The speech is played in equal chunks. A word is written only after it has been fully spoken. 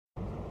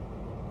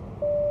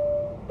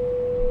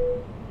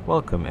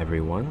Welcome,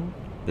 everyone.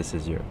 This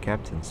is your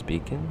captain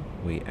speaking.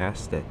 We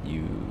ask that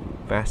you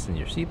fasten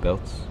your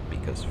seatbelts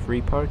because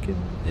free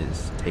parking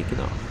is taking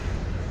off.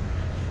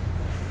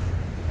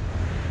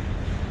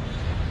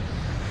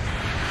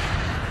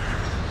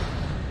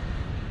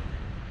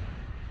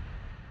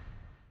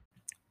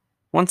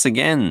 Once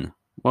again,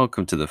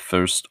 welcome to the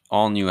first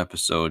all-new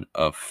episode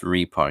of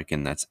Free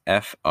Parking. That's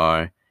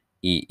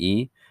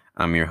Free.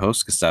 I'm your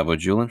host, Gustavo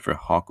Jeulin for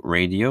Hawk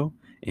Radio.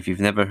 If you've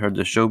never heard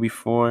the show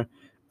before,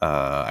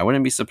 I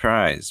wouldn't be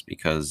surprised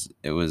because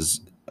it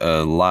was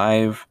a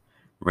live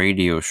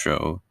radio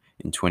show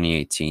in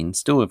 2018,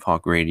 still with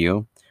Hawk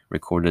Radio,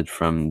 recorded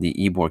from the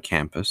Ybor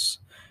campus,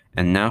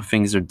 and now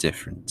things are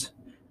different.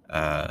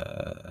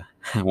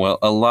 Well,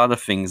 a lot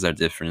of things are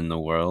different in the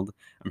world.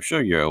 I'm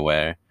sure you're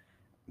aware.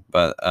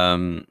 But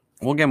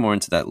we'll get more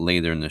into that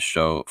later in the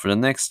show. For the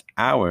next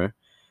hour,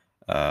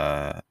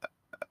 a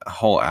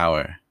whole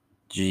hour.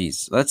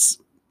 Jeez, let's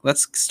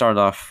start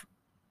off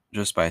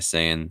just by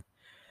saying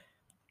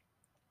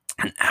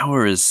an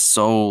hour is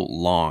so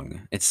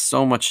long. It's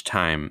so much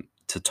time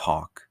to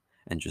talk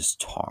and just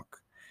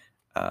talk,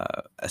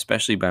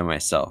 especially by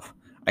myself.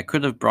 I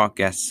could have brought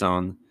guests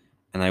on,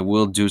 and I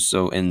will do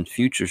so in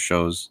future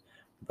shows.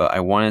 But I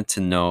wanted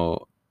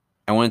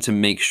to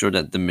make sure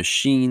that the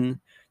machine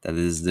that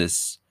is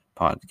this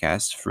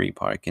podcast, Free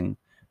Parking,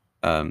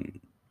 um,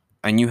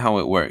 I knew how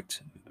it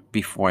worked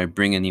before I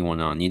bring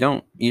anyone on. You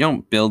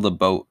don't build a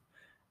boat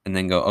and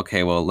then go,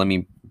 okay, well, let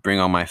me bring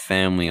all my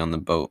family on the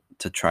boat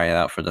to try it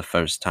out for the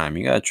first time.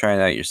 You gotta try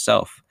it out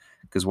yourself,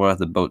 because what if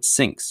the boat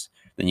sinks?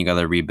 Then you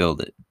gotta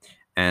rebuild it.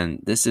 And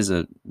this is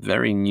a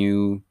very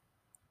new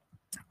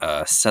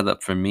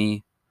setup for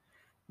me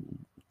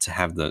to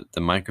have the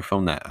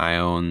microphone that I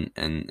own,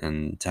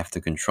 and to have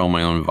to control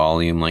my own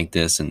volume like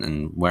this,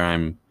 and where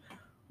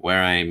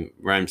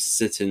I'm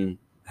sitting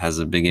has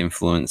a big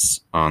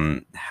influence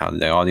on how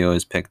the audio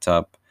is picked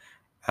up.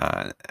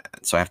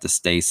 So I have to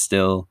stay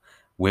still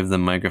with the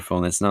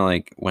microphone. It's not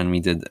like when we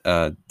did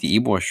the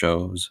Ybor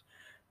shows,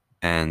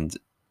 and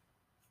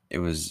it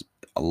was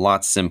a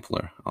lot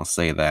simpler. I'll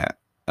say that.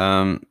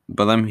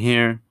 But I'm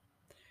here,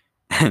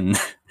 and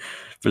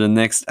for the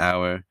next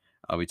hour,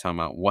 I'll be talking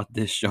about what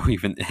this show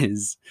even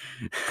is,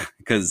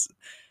 because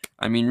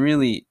I mean,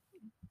 really,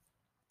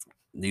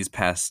 these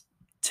past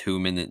 2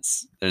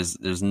 minutes,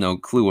 there's no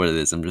clue what it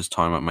is. I'm just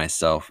talking about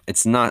myself.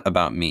 It's not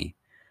about me.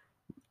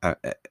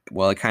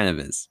 Well, it kind of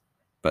is,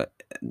 but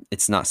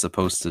it's not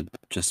supposed to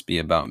just be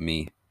about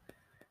me.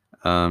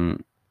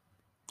 Um,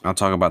 I'll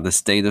talk about the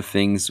state of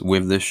things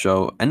with this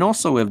show and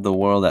also with the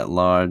world at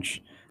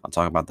large. I'll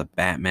talk about the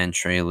Batman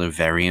trailer,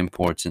 very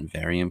important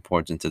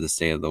to the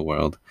state of the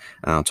world.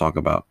 And I'll talk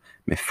about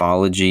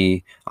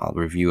mythology. I'll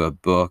review a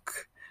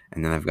book.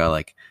 And then I've got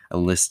like a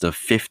list of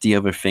 50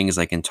 other things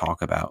I can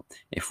talk about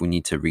if we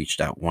need to reach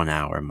that 1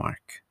 hour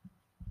mark.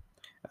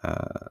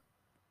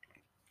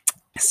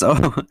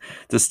 So,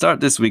 to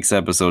start this week's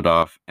episode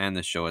off and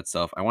the show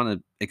itself, I want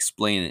to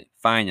explain it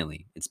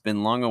finally. It's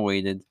been long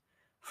awaited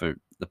for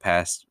the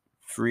past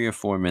 3 or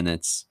 4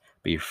 minutes,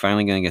 but you're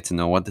finally going to get to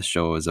know what the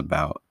show is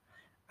about.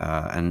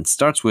 And it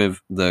starts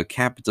with the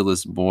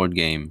capitalist board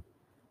game,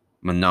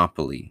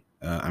 Monopoly.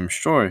 I'm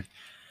sure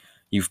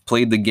you've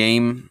played the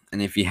game,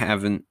 and if you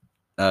haven't,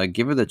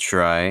 give it a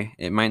try.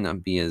 It might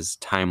not be as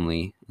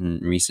timely in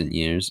recent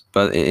years,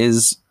 but it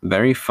is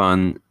very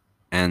fun,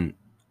 and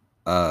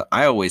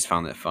I always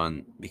found it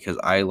fun because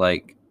I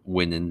like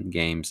winning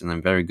games, and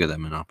I'm very good at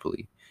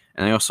Monopoly.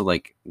 And I also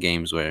like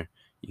games where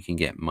you can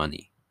get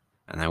money,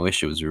 and I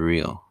wish it was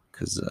real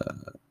because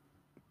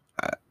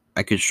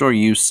I could sure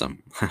use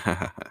some.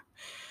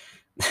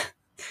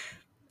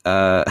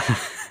 uh,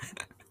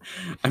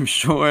 I'm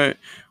sure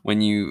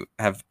when you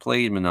have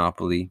played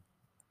Monopoly,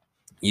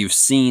 you've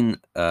seen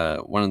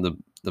one of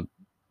the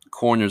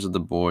corners of the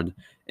board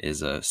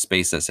is a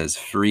space that says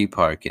free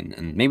parking,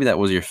 and maybe that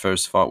was your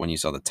first thought when you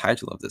saw the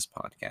title of this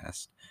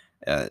podcast.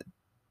 uh,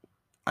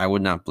 I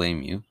would not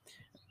blame you,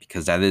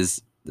 because that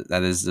is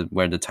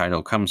where the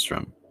title comes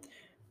from.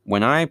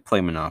 When I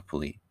play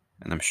Monopoly,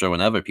 and I'm sure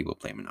when other people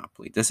play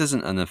Monopoly, this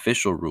isn't an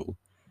official rule,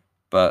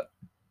 but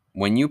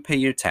when you pay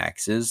your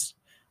taxes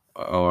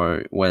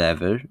or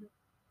whatever,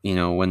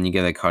 when you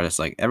get a card, it's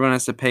like everyone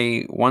has to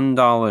pay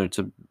 $1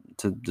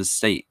 to the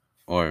state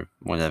or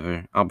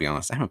whatever. I'll be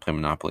honest, I haven't played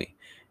Monopoly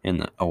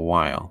in a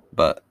while,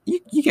 but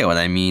you get what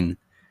I mean.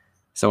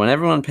 So when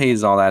everyone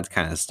pays all that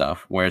kind of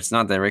stuff, where it's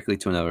not directly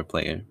to another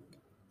player,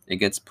 it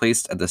gets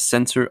placed at the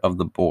center of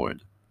the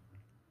board.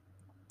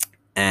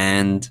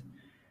 And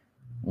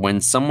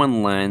when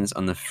someone lands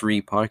on the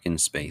free parking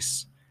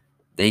space,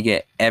 they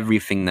get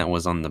everything that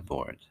was on the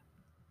board.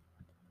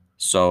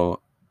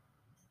 So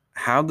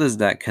how does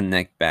that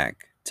connect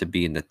back to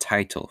being the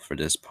title for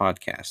this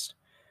podcast?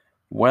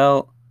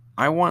 Well,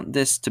 I want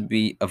this to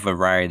be a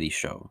variety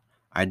show.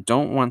 I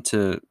don't want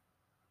to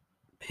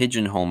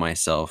pigeonhole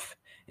myself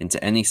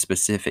into any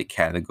specific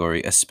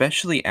category,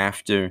 especially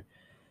after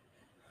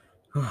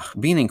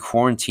being in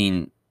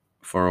quarantine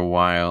for a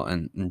while,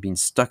 and being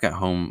stuck at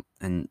home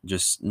and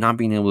just not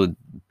being able to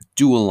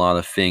do a lot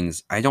of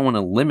things, I don't want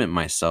to limit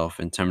myself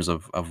in terms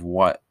of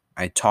what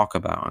I talk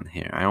about on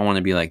here. I don't want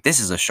to be like, this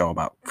is a show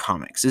about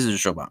comics. This is a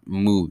show about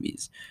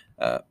movies.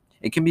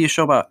 It can be a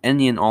show about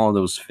any and all of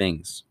those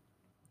things.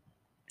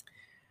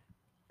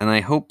 And I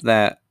hope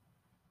that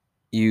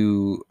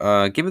you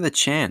give it a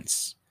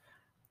chance.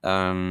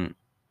 I'm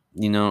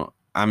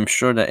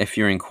sure that if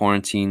you're in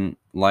quarantine,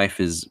 life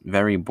is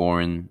very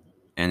boring.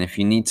 And if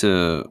you need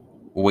to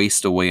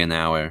waste away an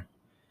hour,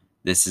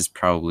 this is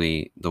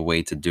probably the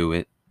way to do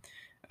it.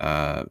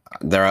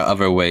 There are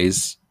other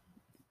ways,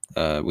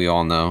 we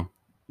all know.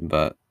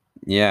 But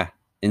yeah,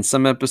 in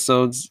some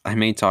episodes, I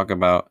may talk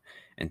about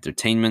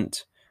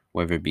entertainment,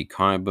 whether it be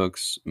comic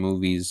books,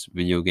 movies,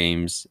 video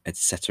games,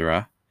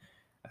 etc.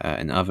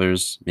 In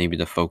others, maybe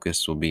the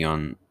focus will be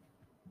on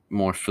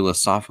more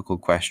philosophical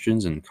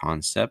questions and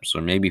concepts,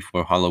 or maybe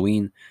for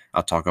Halloween,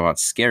 I'll talk about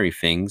scary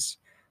things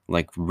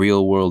like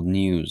real world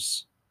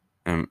news.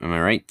 Am I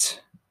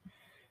right?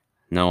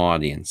 No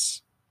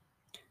audience.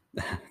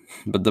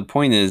 But the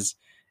point is,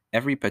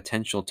 every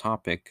potential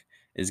topic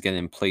is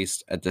getting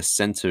placed at the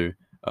center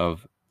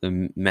of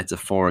the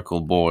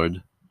metaphorical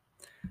board.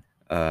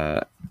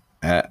 I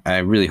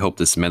really hope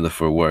this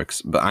metaphor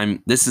works, but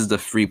this is the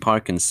free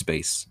parking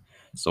space,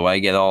 so I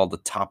get all the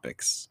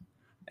topics.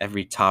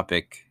 Every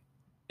topic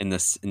in the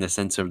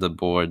center of the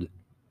board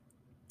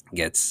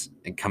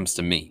it comes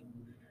to me.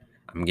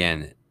 I'm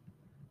getting it.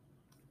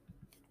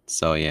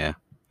 So yeah,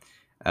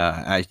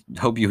 I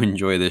hope you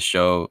enjoy this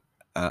show.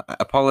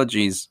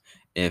 Apologies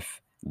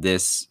if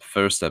this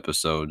first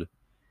episode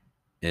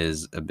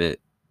is a bit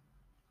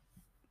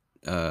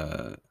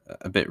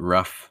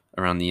rough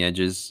around the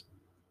edges.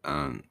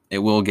 It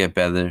will get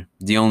better.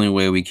 The only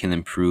way we can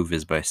improve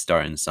is by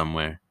starting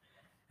somewhere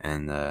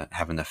and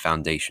having a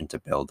foundation to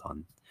build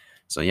on.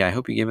 So yeah, I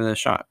hope you give it a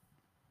shot.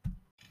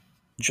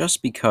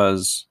 Just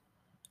because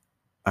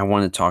I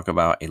want to talk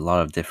about a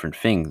lot of different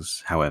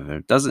things,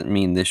 however, doesn't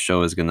mean this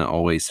show is going to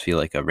always feel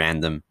like a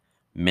random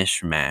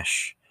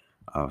mishmash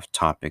of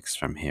topics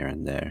from here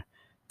and there.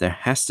 There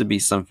has to be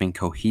something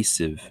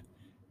cohesive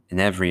in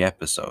every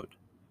episode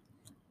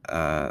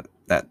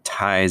that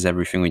ties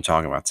everything we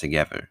talk about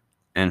together.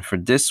 And for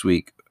this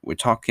week, we're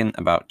talking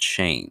about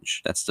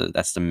change. That's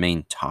the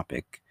main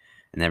topic,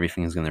 and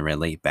everything is going to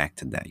relate back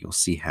to that. You'll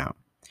see how.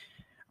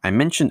 I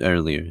mentioned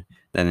earlier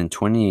that in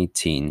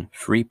 2018,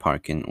 Free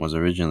Parkin' was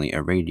originally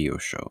a radio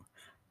show.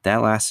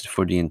 That lasted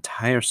for the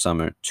entire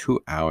summer, 2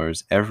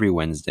 hours every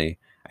Wednesday,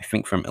 I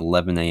think from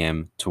 11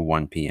 a.m. to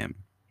 1 p.m.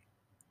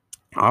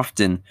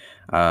 Often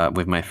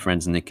with my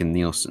friends Nick and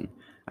Nielsen.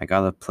 I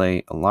got to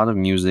play a lot of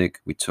music.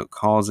 We took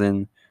calls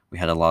in. We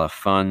had a lot of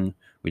fun.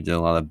 We did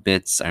a lot of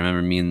bits. I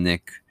remember me and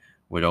Nick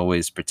would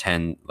always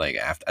pretend, like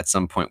at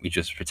some point we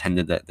just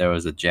pretended that there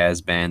was a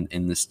jazz band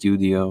in the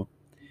studio,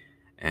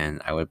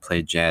 and I would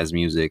play jazz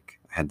music.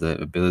 I had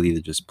the ability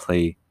to just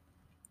play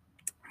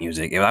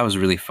music. That was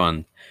really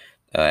fun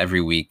every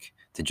week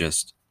to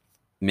just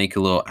make a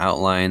little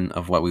outline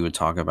of what we would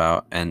talk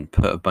about and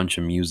put a bunch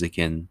of music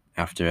in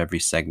after every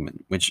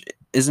segment, which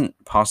isn't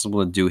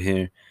possible to do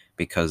here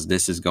because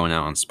this is going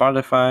out on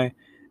Spotify,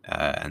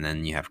 and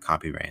then you have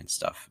copyright and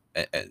stuff.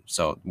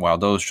 So while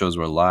those shows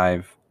were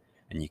live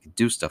and you could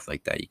do stuff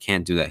like that, you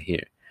can't do that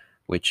here,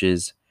 which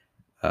is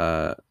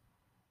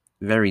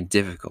very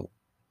difficult.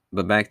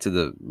 But back to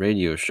the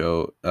radio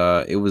show,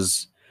 it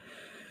was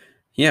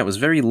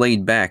very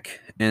laid back,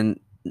 and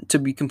to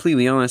be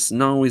completely honest,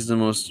 not always the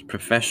most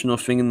professional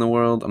thing in the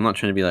world. I'm not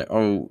trying to be like,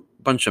 oh,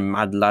 bunch of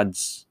mad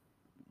lads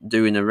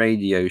doing a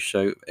radio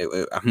show.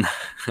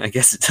 I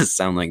guess it does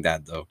sound like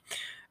that though.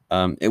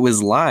 It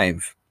was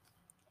live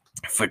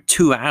for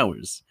 2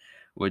 hours,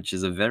 which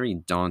is a very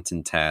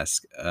daunting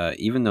task.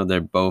 Even though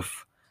they're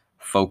both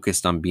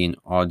focused on being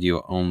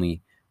audio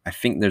only, I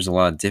think there's a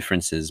lot of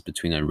differences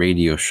between a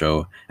radio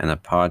show and a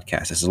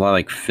podcast. It's a lot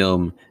like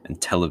film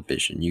and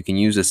television. You can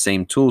use the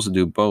same tools to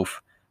do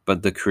both,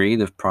 but the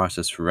creative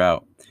process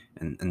throughout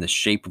and the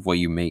shape of what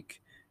you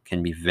make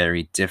can be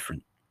very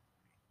different.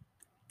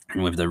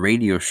 And with the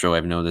radio show,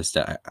 I've noticed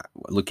that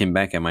looking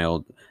back at my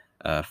old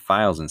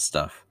files and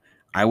stuff,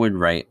 I would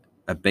write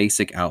a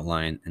basic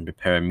outline and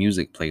prepare a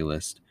music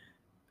playlist,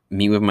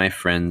 meet with my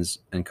friends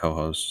and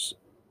co-hosts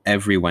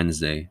every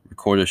Wednesday,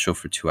 record a show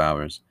for 2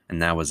 hours,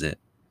 and that was it.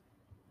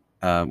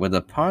 With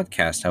a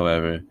podcast,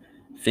 however,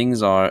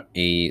 things are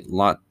a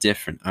lot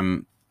different.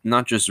 I'm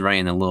not just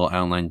writing a little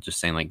outline, just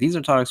saying like, these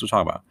are topics we'll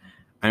talk about.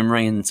 I'm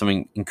writing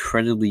something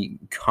incredibly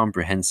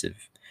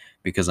comprehensive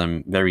because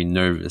I'm very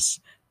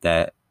nervous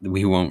that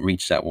we won't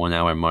reach that 1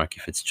 hour mark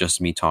if it's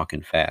just me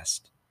talking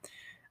fast.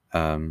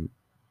 And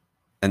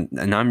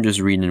I'm just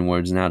reading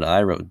words now that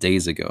I wrote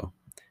days ago.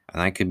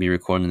 And I could be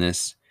recording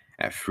this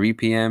at 3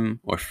 p.m.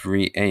 or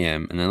 3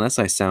 a.m. And unless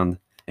I sound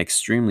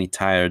extremely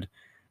tired,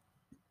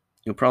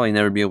 you'll probably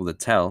never be able to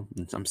tell.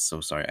 I'm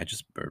so sorry. I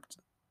just burped.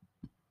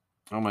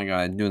 Oh my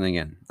God, I'm doing it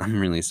again. I'm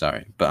really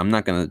sorry. But I'm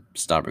not going to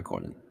stop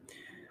recording.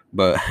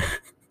 But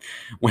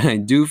when I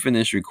do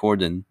finish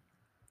recording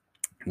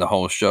the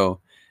whole show,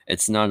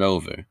 it's not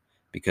over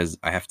because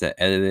I have to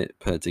edit it,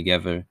 put it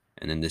together,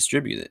 and then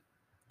distribute it.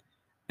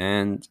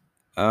 and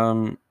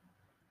um,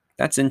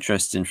 that's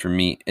interesting for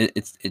me.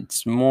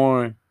 It's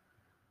more.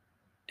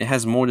 It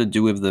has more to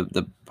do with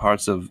the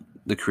parts of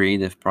the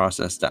creative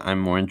process that I'm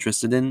more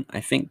interested in.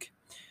 I think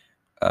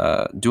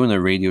doing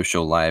a radio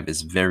show live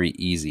is very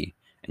easy,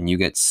 and you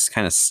get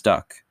kind of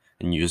stuck,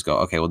 and you just go,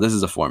 okay, well, this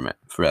is a format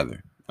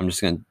forever. I'm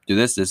just gonna do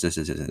this.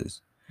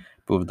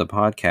 But with the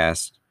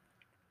podcast,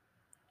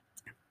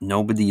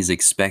 nobody's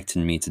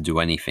expecting me to do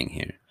anything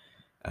here,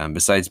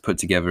 besides put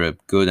together a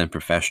good and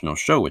professional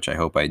show, which I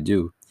hope I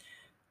do.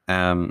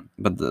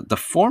 But the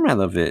format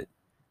of it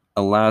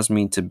allows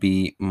me to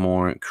be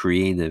more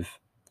creative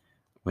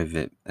with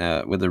it.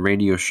 With a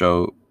radio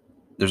show,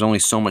 there's only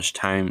so much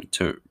time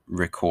to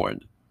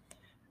record.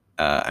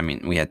 I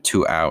mean, we had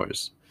 2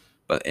 hours,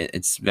 but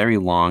it's very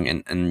long,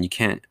 and you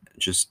can't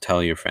just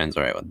tell your friends,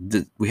 all right,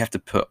 well, we have to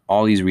put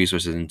all these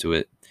resources into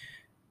it.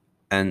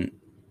 And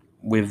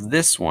with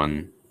this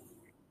one,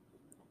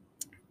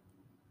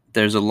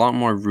 there's a lot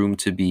more room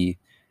to be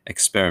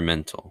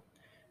experimental.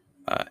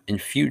 In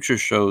future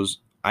shows,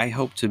 I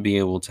hope to be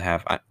able to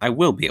have, I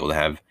will be able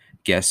to have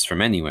guests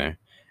from anywhere,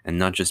 and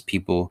not just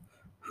people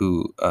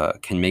who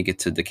can make it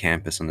to the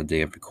campus on the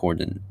day of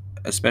recording,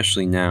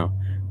 especially now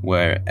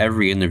where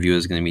every interview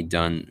is going to be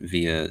done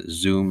via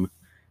Zoom,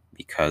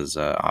 because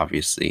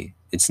obviously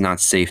it's not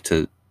safe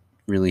to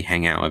really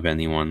hang out with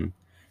anyone.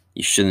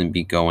 You shouldn't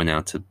be going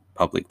out to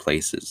public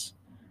places.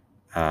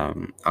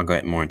 I'll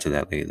get more into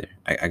that later.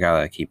 I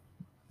gotta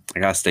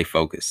stay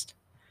focused.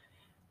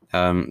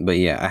 But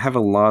yeah, I have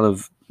a lot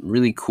of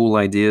really cool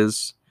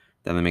ideas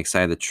that I'm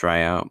excited to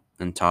try out,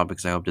 and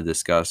topics I hope to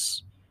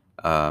discuss,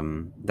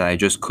 that I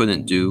just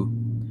couldn't do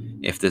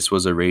if this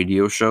was a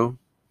radio show.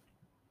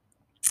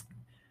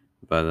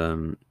 But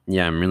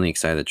yeah, I'm really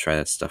excited to try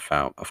that stuff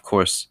out. Of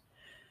course,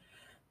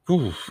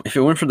 if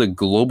it weren't for the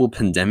global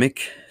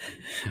pandemic,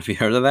 have you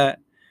heard of that?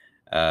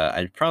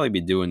 I'd probably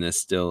be doing this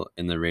still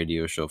in the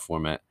radio show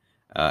format,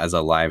 as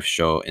a live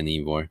show in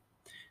Ivor.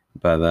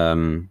 But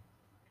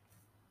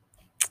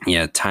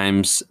yeah,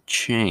 times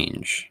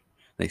change.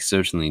 They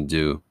certainly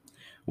do.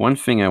 One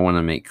thing I want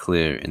to make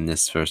clear in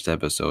this first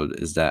episode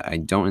is that I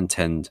don't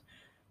intend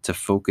to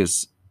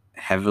focus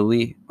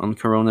heavily on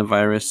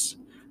coronavirus.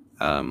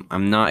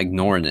 I'm not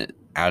ignoring it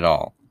at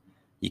all.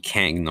 You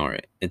can't ignore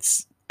it.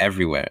 It's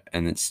everywhere,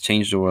 and it's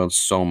changed the world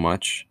so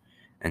much,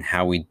 and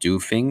how we do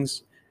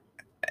things.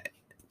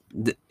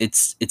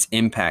 Its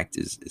impact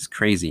is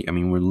crazy. I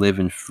mean, we're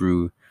living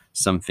through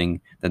something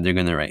that they're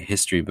gonna write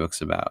history books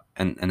about,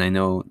 and I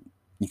know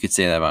you could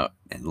say that about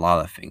a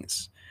lot of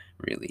things,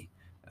 really.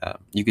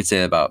 You could say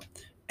that about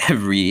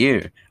every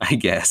year, I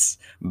guess.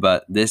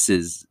 But this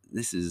is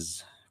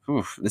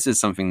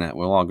something that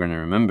we're all gonna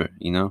remember.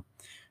 You know,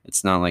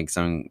 it's not like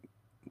something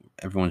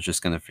everyone's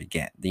just gonna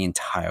forget. The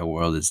entire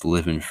world is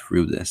living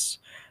through this,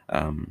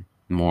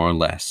 more or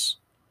less.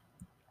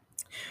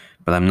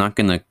 But I'm not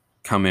gonna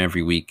come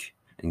every week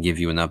and give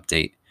you an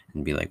update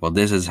and be like, well,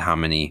 this is how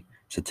many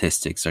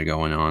statistics are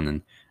going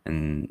on,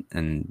 and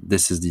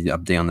this is the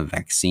update on the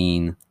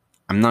vaccine.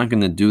 I'm not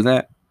gonna do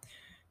that,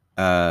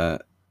 uh,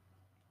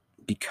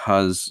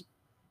 because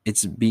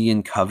it's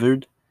being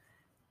covered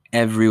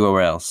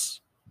everywhere else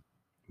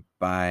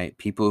by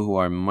people who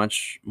are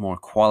much more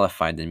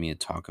qualified than me to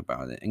talk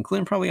about it,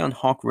 including probably on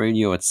Hawk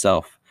Radio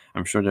itself.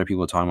 I'm sure there are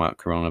people talking about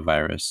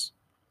coronavirus,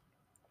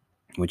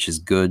 which is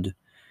good,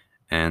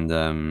 and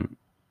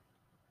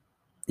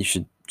you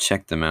should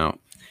check them out.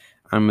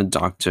 I'm a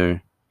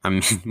doctor.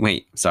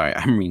 Wait, sorry,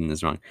 I'm reading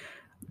this wrong.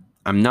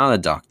 I'm not a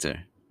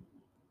doctor.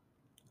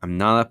 I'm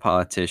not a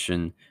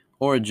politician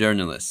or a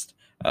journalist.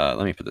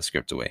 Let me put the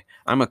script away.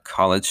 I'm a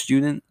college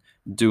student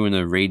doing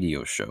a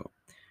radio show.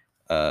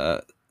 Uh,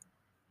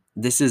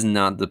 this is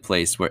not the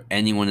place where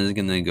anyone is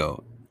going to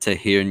go to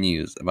hear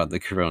news about the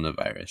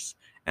coronavirus.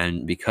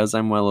 And because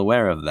I'm well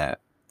aware of that,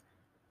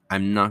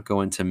 I'm not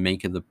going to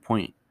make it a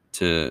point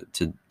to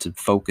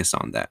focus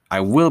on that. I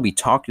will be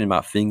talking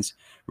about things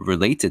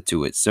related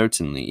to it,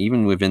 certainly,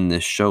 even within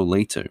this show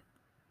later.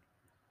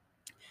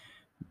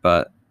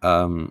 But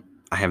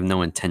I have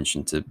no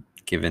intention to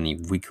give any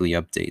weekly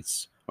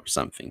updates or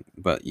something.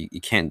 But you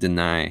can't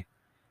deny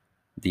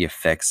the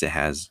effects it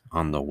has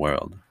on the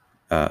world,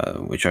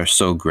 which are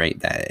so great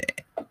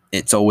that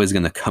it's always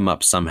going to come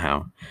up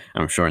somehow,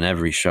 I'm sure, in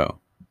every show.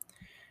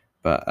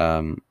 But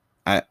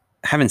I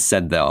haven't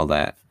said all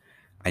that.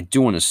 I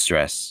do want to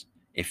stress,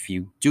 if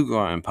you do go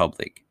out in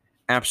public,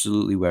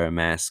 absolutely wear a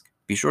mask.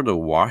 Be sure to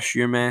wash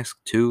your mask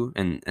too,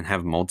 and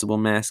have multiple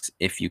masks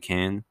if you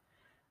can.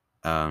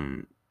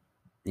 Um,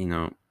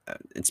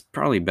 it's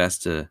probably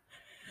best to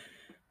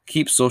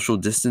keep social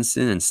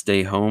distancing and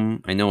stay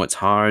home. I know it's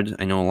hard.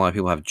 I know a lot of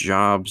people have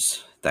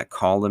jobs that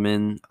call them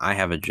in. I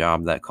have a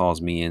job that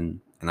calls me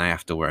in, and I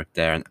have to work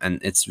there. And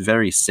it's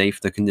very safe,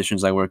 the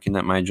conditions I work in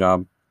at my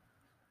job.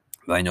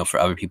 But I know for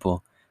other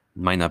people,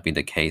 it might not be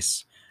the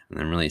case. And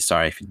I'm really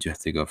sorry if you do have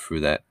to go through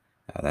that.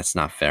 That's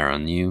not fair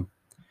on you.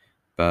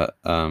 But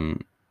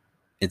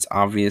it's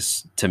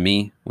obvious to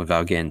me,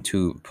 without getting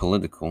too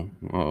political,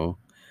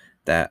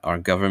 that our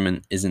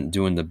government isn't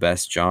doing the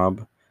best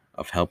job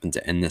of helping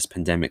to end this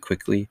pandemic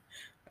quickly.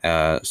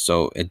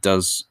 So it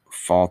does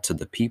fall to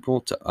the people,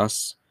 to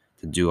us,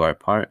 to do our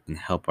part and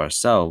help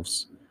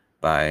ourselves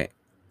by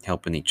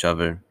helping each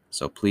other.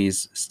 So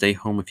please stay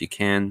home if you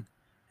can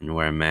and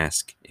wear a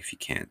mask if you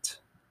can't.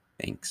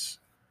 Thanks.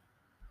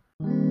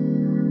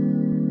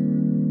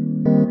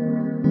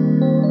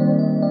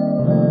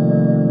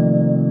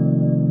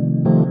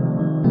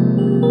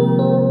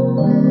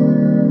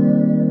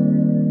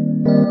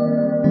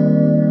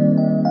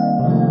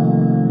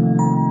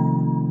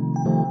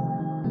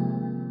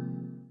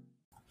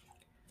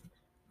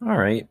 All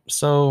right,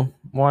 so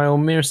while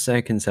mere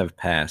seconds have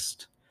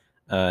passed,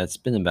 it's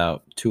been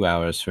about 2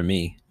 hours for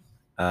me.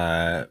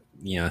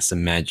 It's the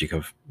magic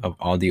of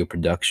audio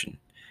production.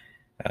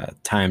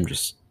 Time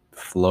just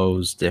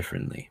flows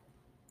differently.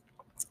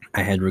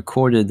 I had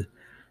recorded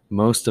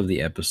most of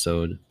the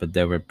episode, but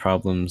there were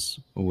problems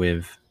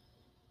with,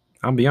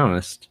 I'll be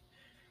honest,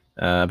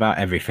 about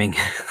everything.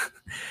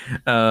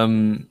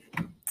 um,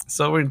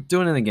 so we're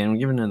doing it again. We're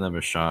giving it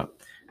another shot.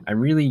 I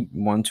really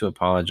want to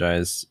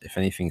apologize if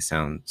anything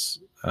sounds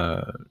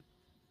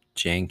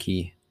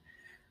janky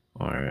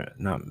or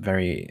not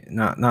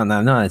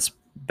its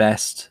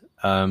best.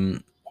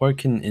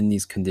 Working in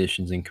these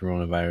conditions in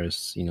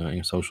coronavirus,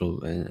 in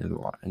social and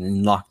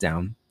in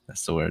lockdown.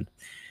 That's the word.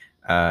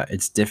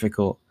 It's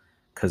difficult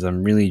because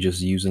I'm really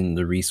just using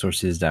the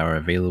resources that are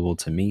available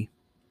to me.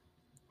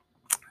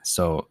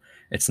 So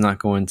it's not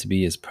going to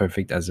be as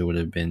perfect as it would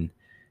have been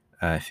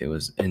if it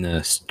was in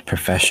a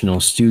professional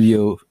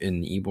studio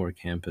in the Ybor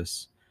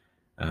campus,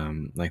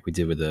 like we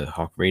did with the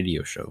Hawk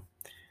radio show.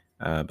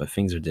 But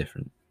things are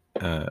different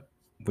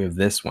with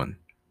this one.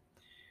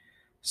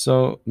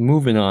 So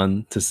moving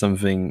on to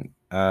something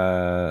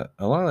a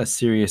lot less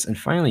serious, and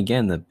finally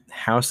getting the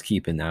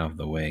housekeeping out of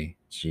the way.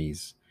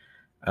 Jeez.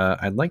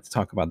 I'd like to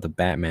talk about the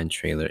Batman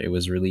trailer. It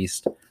was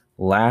released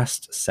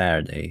last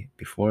Saturday,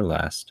 before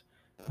last,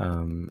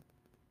 and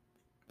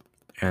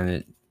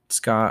it's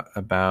got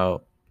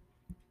about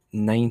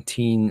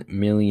 19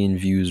 million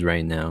views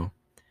right now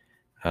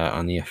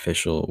on the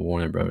official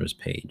Warner Brothers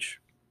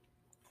page,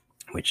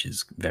 which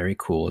is very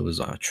cool. It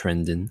was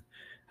trending.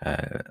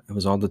 It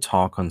was all the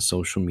talk on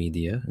social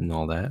media and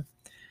all that.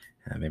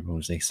 Everyone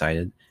was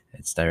excited.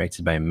 It's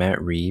directed by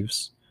Matt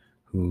Reeves,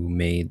 who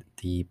made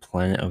the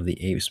Planet of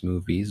the Apes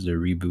movies, the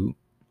reboot.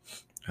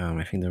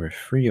 I think there were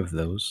 3 of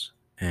those,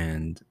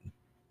 and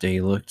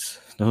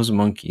those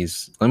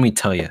monkeys, let me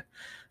tell you,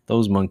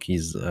 those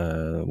monkeys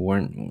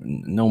weren't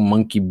no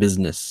monkey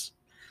business.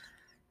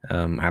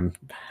 I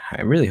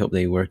really hope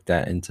they worked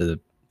that into the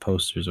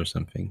posters or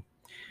something.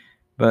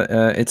 But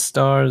it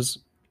stars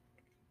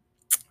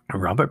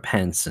Robert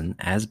Pattinson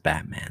as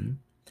Batman,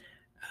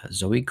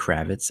 Zoe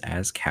Kravitz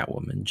as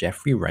Catwoman,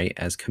 Jeffrey Wright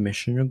as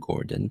Commissioner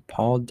Gordon,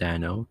 Paul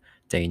Dano,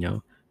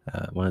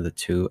 one of the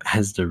two,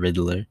 as the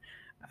Riddler,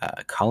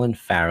 Colin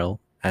Farrell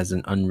as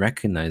an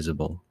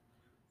unrecognizable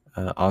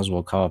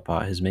Oswald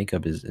Cobblepot. His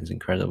makeup is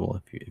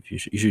incredible. You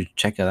should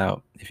check it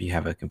out if you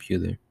have a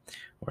computer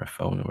or a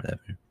phone or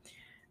whatever.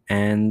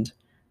 And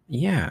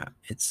yeah,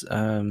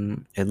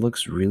 it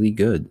looks really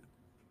good.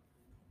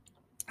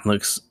 It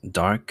looks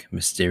dark,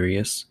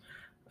 mysterious,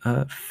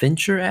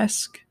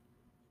 Fincher-esque.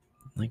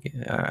 Like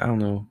I don't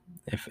know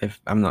if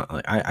I'm not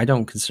like I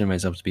don't consider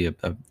myself to be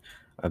a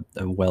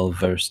well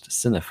versed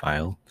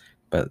cinephile,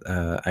 but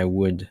I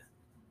would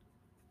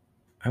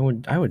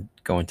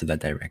go into that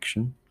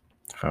direction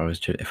if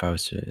I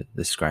was to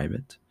describe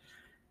it.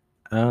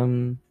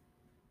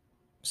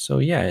 So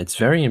yeah, it's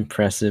very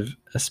impressive,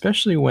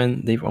 especially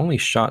when they've only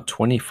shot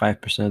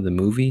 25% of the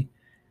movie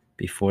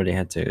before they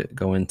had to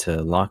go into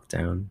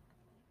lockdown.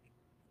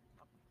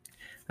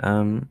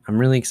 I'm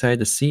really excited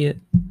to see it,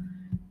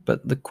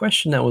 but the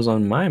question that was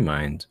on my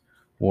mind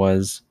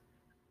was,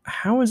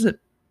 how is it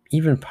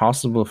even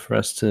possible for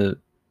us to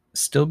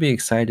still be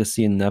excited to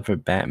see another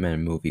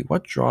Batman movie?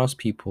 What draws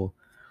people,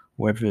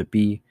 whether it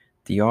be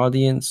the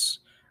audience,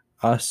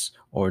 us,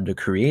 or the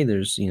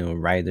creators,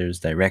 writers,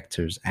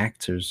 directors,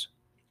 actors,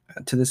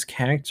 to this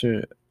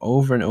character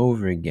over and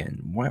over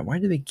again? Why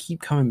do they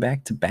keep coming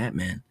back to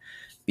Batman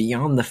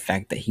beyond the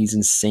fact that he's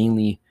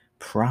insanely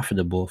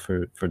profitable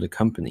for the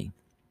company?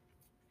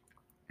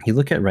 You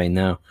look at right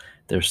now,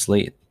 their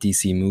slate,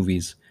 DC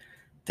movies,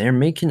 they're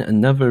making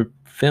another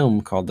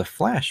film called The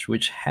Flash,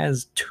 which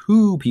has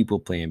 2 people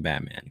playing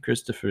Batman. Not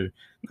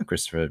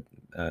Christopher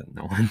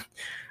Nolan,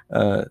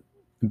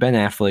 Ben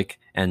Affleck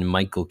and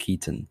Michael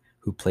Keaton,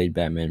 who played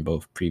Batman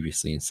both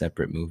previously in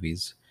separate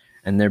movies.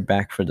 And they're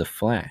back for The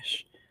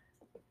Flash,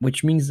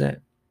 which means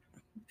that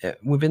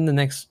within the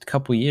next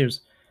couple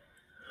years,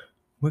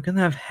 we're going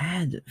to have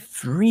had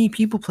 3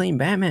 people playing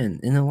Batman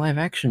in a live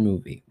action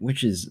movie,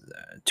 which is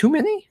too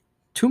many?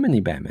 Too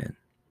many Batman,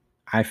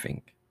 I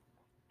think.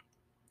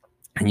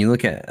 And you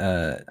look at,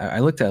 I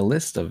looked at a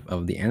list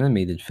of the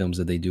animated films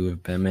that they do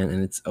with Batman,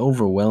 and it's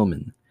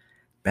overwhelming.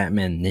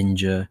 Batman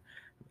Ninja,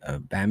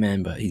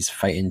 Batman, but he's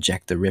fighting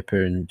Jack the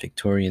Ripper in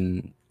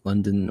Victorian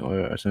London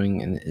or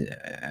something. And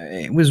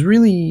it was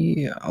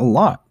really a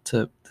lot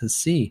to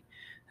see.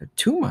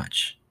 Too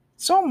much.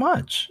 So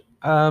much.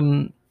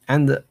 And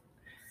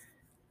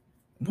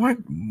what?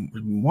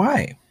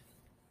 Why?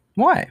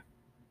 Why?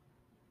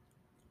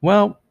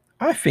 Well,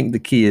 I think the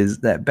key is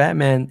that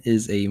Batman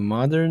is a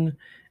modern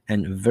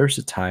and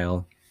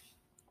versatile,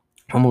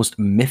 almost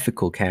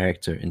mythical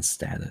character in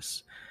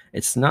status.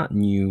 It's not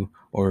new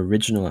or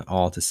original at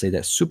all to say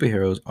that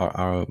superheroes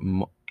are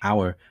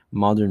our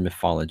modern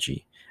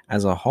mythology.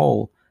 As a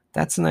whole,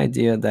 that's an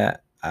idea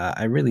that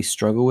I really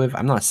struggle with.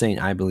 I'm not saying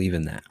I believe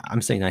in that.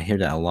 I'm saying I hear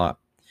that a lot.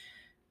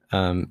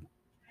 Um,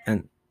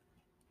 and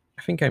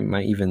I think I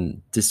might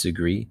even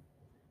disagree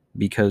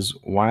because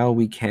while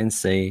we can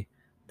say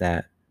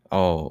that,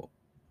 oh,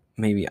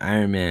 maybe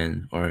Iron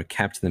Man or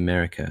Captain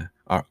America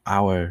are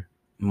our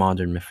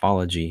modern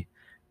mythology.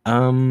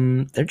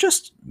 They're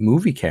just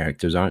movie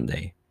characters, aren't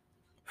they?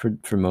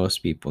 For most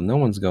people, no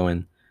one's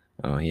going,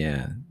 oh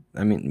yeah.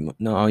 I mean,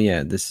 no, oh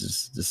yeah, this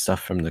is the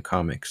stuff from the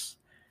comics.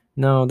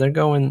 No, they're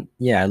going,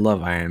 yeah, I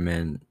love Iron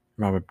Man,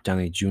 Robert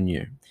Downey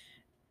Jr.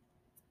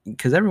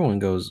 Because everyone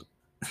goes,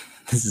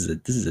 this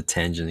is a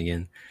tangent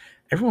again.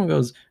 Everyone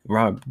goes,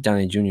 Rob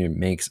Downey Jr.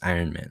 makes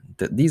Iron Man.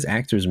 These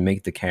actors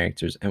make the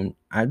characters, and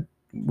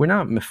we're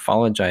not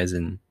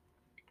mythologizing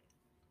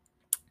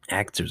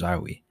actors, are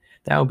we?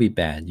 That would be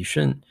bad. You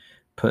shouldn't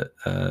put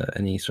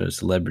any sort of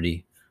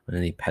celebrity on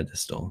any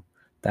pedestal.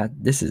 That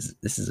this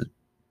is a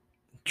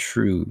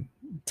true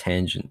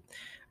tangent.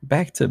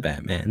 Back to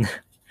Batman.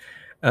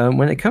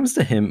 When it comes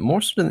to him,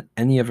 more so than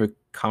any other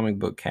comic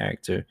book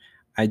character,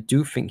 I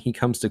do think he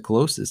comes the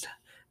closest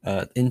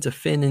into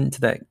fit into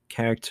that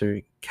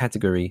character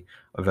category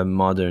of a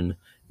modern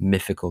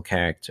mythical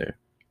character.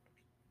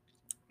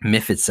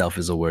 Myth itself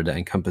is a word that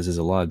encompasses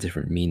a lot of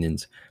different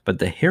meanings, but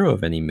the hero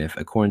of any myth,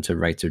 according to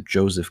writer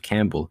Joseph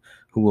Campbell,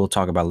 who we'll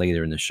talk about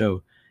later in the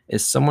show,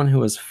 is someone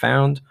who has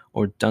found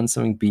or done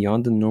something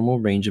beyond the normal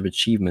range of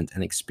achievement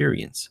and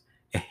experience.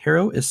 A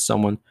hero is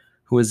someone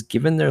who has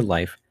given their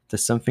life to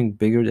something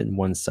bigger than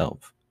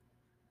oneself.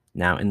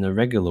 Now, in the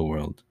regular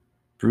world,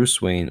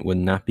 Bruce Wayne would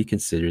not be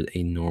considered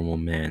a normal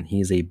man.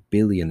 He is a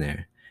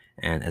billionaire,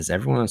 and as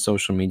everyone on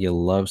social media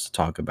loves to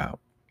talk about,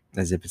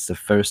 as if it's the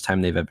first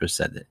time they've ever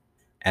said it,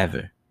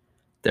 ever.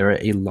 There are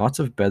a lot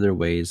of better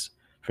ways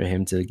for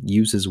him to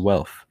use his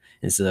wealth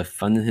instead of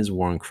funding his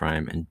war and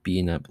crime and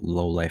beating up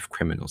low-life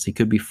criminals. He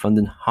could be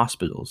funding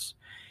hospitals.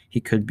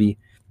 He could be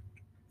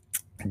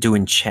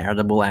doing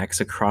charitable acts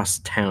across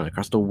town,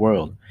 across the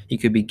world. He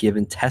could be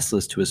giving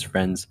Teslas to his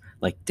friends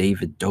like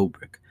David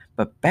Dobrik.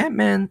 But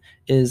Batman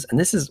is, and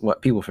this is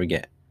what people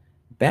forget,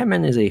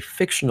 Batman is a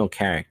fictional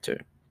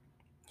character.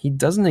 He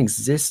doesn't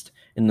exist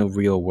in the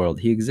real world.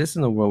 He exists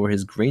in a world where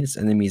his greatest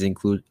enemies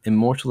include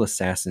immortal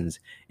assassins,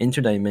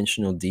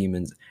 interdimensional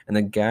demons, and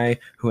a guy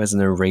who has an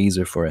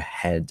eraser for a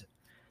head.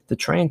 To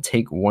try and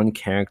take one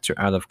character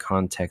out of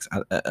context,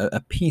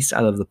 a piece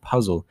out of the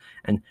puzzle,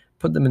 and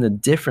put them in a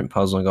different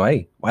puzzle and go,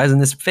 hey, why doesn't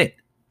this fit?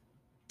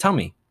 Tell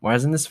me, why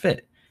doesn't this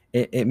fit?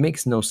 It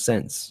makes no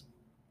sense.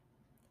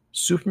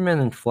 Superman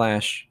and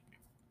Flash,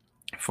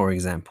 for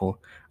example,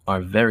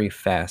 are very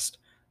fast,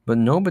 but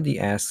nobody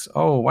asks,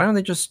 oh, why don't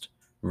they just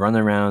run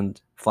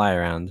around, fly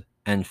around,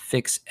 and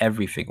fix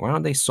everything? Why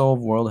don't they solve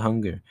world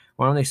hunger?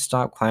 Why don't they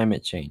stop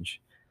climate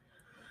change?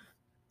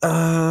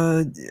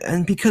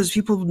 And because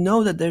people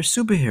know that they're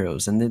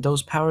superheroes and that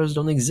those powers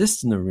don't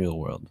exist in the real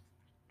world.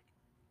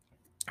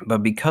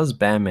 But because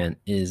Batman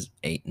is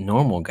a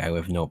normal guy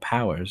with no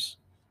powers,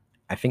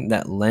 I think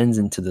that lends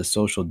into the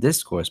social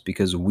discourse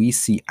because we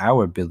see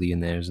our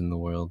billionaires in the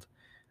world,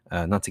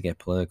 not to get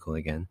political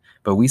again,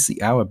 but we see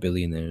our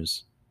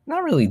billionaires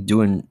not really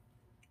doing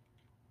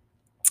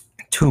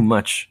too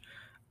much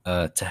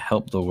to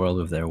help the world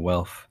with their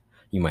wealth.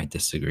 You might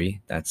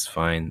disagree. That's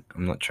fine.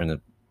 I'm not trying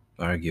to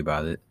argue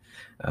about it.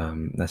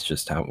 That's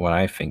just what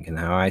I think and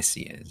how I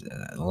see it. Is,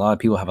 a lot of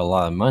people have a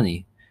lot of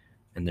money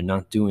and they're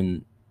not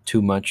doing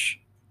too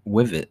much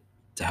with it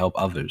to help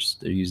others.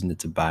 They're using it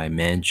to buy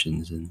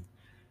mansions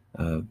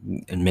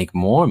and make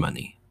more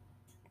money.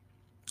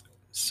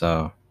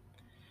 So,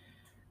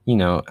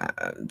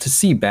 to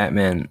see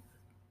Batman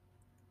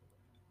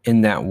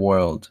in that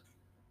world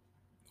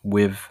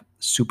with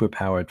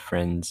superpowered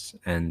friends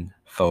and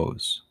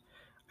foes,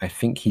 I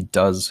think he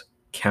does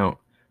count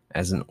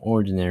as an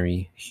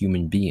ordinary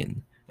human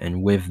being.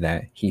 And with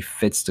that, he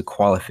fits the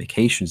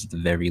qualifications, at the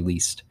very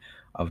least,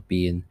 of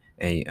being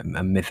a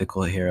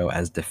mythical hero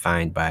as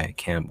defined by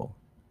Campbell.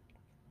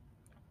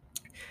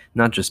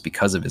 Not just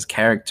because of his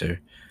character,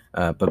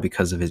 but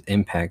because of his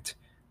impact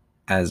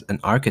as an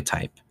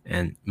archetype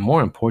and,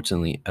 more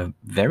importantly, a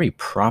very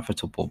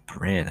profitable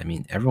brand. I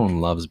mean, everyone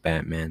loves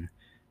Batman.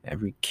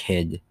 Every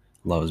kid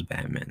loves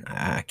Batman.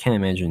 I can't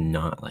imagine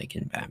not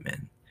liking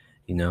Batman.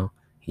 You know,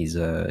 he's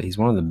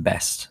one of the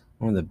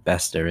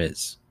best there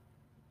is.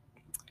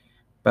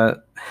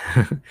 But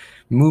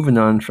moving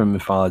on from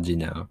mythology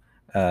now,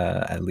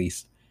 at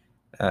least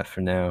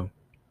for now,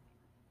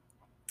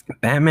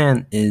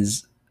 Batman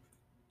is,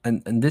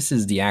 and this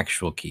is the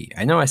actual key.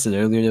 I know I said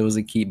earlier there was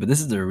a key, but this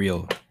is the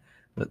real,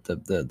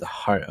 the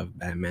heart of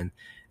Batman,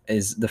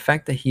 is the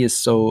fact that he is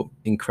so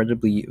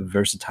incredibly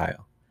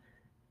versatile.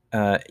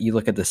 You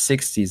look at the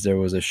 60s, there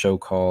was a show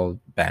called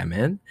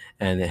Batman,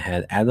 and it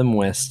had Adam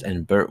West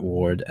and Burt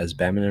Ward as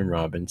Batman and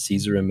Robin,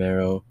 Cesar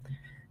Romero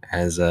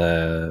as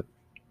as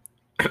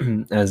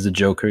the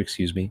Joker,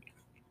 excuse me,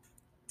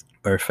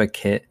 Eartha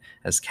Kitt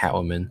as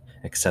Catwoman,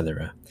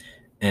 etc.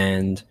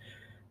 And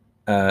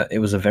it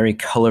was a very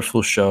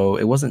colorful show.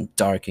 It wasn't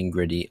dark and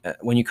gritty.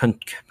 When you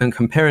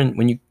compare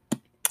and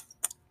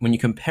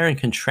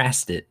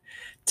contrast it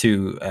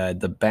to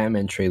the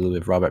Batman trailer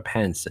with Robert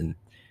Pattinson,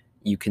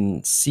 you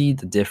can see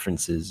the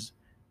differences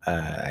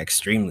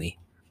extremely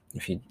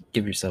if you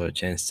give yourself a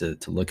chance to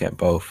look at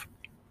both.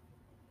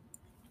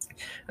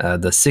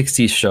 The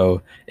 60s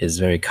show is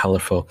very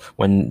colorful.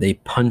 When they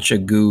punch a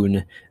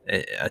goon,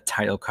 a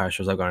title card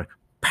shows up going,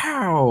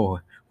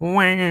 pow,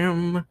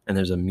 wham, and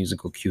there's a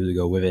musical cue to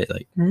go with it,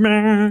 like,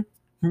 bing,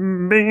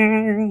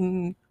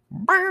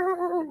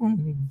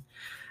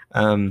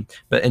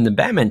 but in the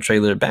Batman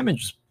trailer, Batman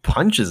just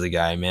punches the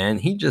guy, man.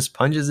 He just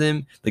punches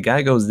him. The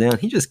guy goes down.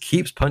 He just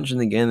keeps punching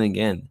again and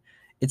again.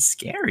 It's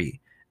scary.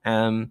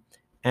 Um,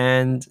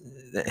 and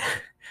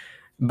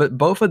but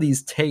both of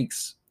these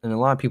takes, and a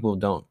lot of people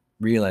don't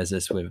realize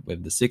this with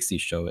the 60s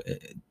show,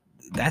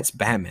 that's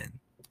Batman.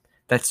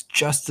 That's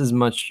just as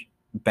much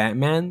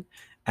Batman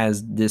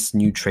as this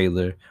new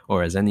trailer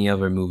or as any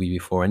other movie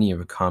before, any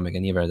other comic,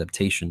 any other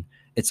adaptation.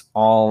 It's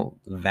all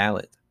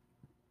valid.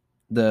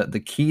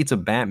 The key to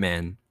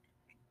Batman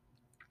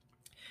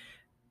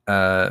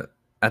at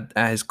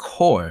his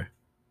core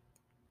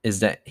is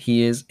that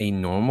he is a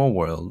normal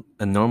world,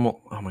 a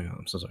normal. Oh my god,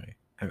 I'm so sorry.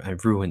 I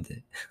ruined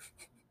it.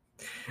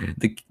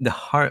 The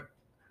heart,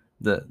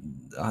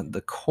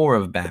 the core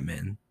of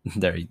Batman.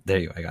 There you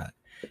go. I got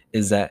it.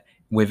 Is that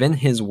within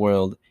his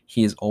world,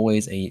 he is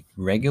always a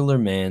regular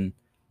man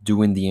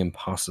doing the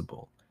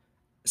impossible.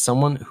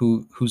 Someone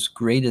whose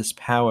greatest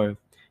power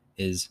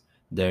is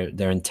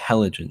their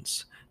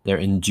intelligence, their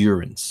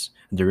endurance,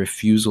 their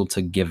refusal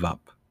to give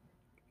up.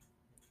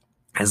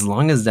 As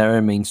long as that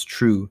remains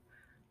true,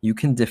 you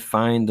can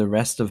define the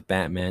rest of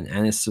Batman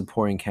and his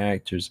supporting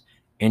characters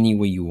any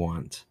way you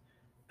want.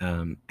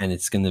 And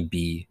it's going to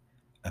be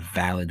a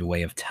valid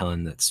way of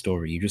telling that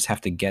story. You just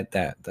have to get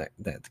the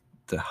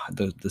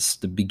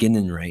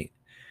beginning right,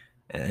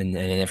 and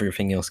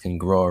everything else can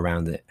grow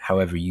around it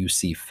however you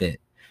see fit.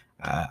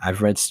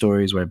 I've read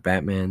stories where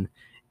Batman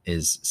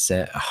is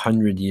set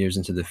 100 years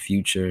into the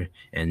future,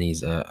 and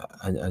he's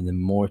an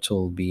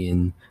immortal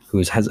being who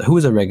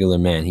is a regular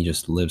man. He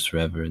just lives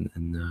forever,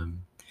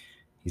 and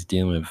he's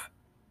dealing with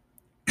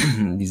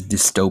these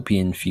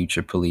dystopian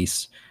future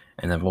police.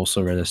 And I've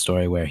also read a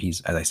story where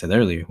he's, as I said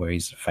earlier, where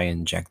he's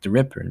fighting Jack the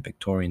Ripper in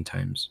Victorian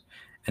times,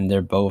 and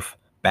they're both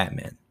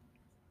Batman.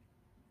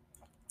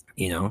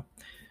 You know,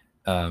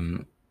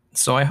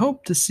 so I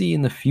hope to see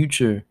in the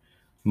future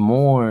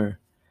more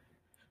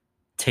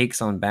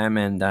takes on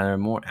Batman that are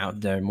more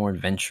out there, more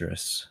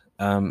adventurous.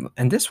 And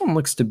this one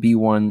looks to be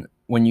one.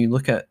 When you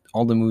look at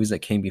all the movies that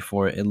came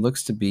before it, it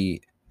looks to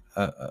be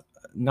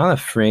not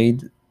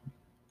afraid,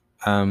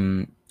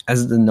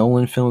 as the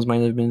Nolan films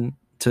might have been,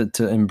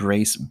 to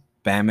embrace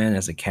Batman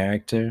as a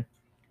character.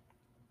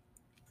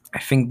 I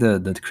think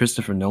the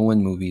Christopher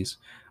Nolan movies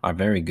are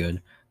very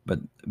good, but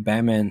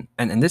Batman,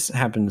 and this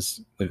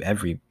happens with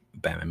every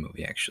Batman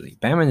movie actually.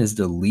 Batman is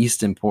the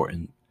least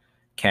important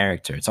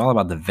character. It's all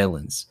about the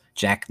villains.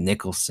 Jack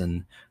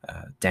Nicholson,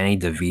 Danny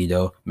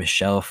DeVito,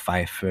 Michelle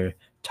Pfeiffer,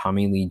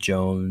 Tommy Lee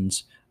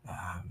Jones.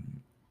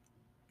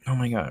 Oh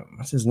my God,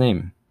 what's his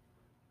name?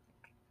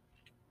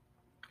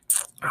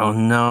 Oh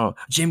no,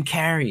 Jim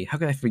Carrey. How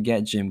could I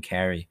forget Jim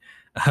Carrey?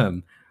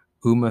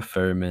 Uma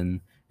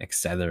Thurman,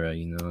 etc.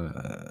 You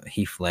know,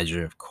 Heath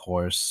Ledger, of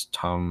course,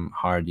 Tom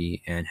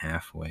Hardy, Anne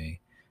Hathaway,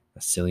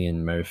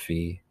 Cillian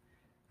Murphy.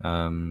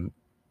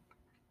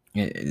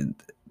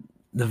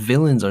 The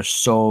villains are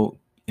so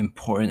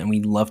important, and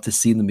we love to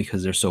see them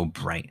because they're so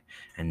bright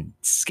and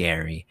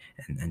scary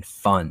and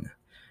fun.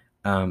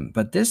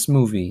 But this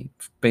movie,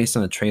 based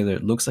on the trailer,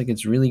 looks like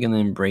it's really going to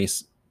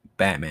embrace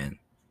Batman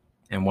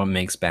and what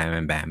makes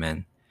Batman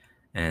Batman,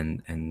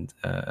 and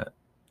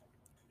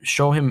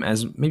show him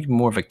as maybe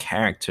more of a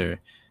character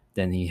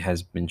than he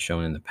has been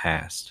shown in the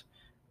past.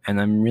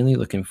 And I'm really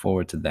looking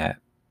forward to that.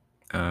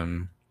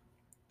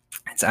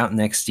 It's out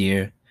next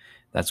year.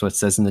 That's what it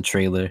says in the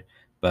trailer,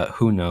 but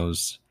who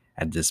knows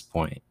at this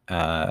point.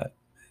 They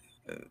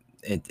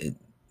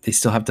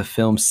still have to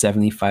film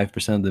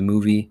 75% of the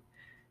movie,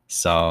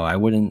 so I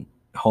wouldn't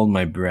hold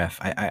my breath.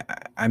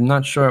 I'm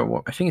not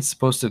sure. I think it's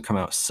supposed to come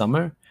out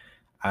summer.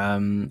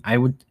 I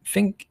would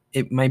think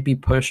it might be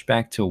pushed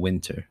back to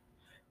winter,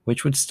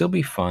 which would still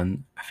be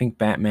fun. I think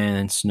Batman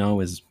and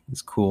snow is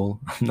cool.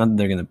 Not that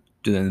they're gonna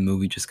do that in the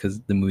movie just because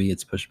the movie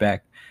gets pushed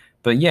back,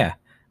 but yeah,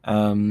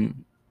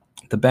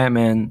 the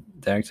Batman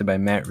directed by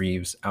Matt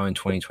Reeves out in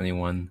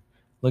 2021.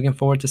 Looking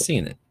forward to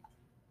seeing it.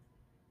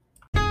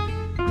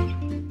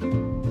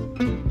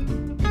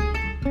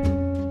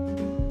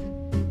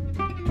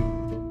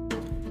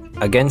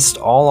 Against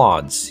all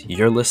odds,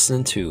 you're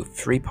listening to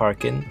Free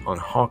Parkin' on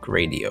Hawk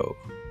Radio,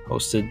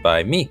 hosted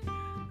by me,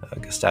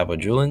 Gustavo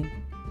Jeulin.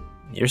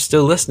 You're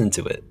still listening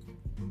to it.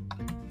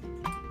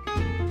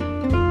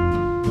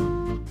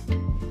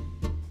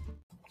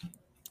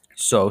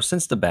 So,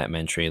 since the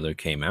Batman trailer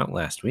came out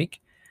last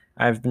week,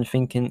 I've been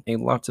thinking a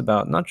lot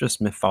about not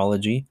just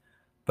mythology,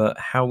 but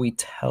how we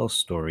tell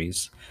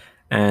stories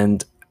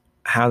and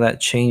how that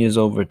changes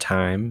over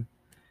time.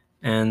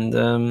 And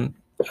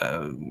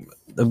uh,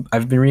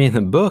 I've been reading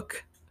a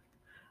book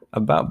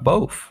about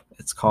both.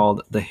 It's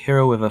called The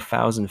Hero with a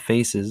Thousand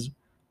Faces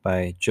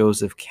by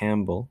Joseph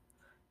Campbell.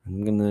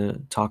 I'm going to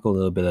talk a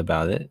little bit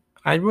about it.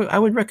 I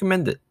would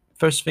recommend it.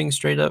 First thing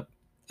straight up,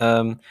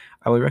 I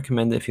would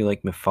recommend it if you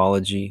like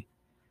mythology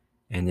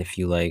and if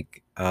you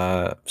like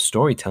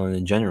storytelling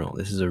in general.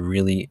 This is a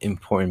really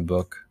important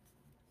book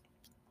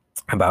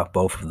about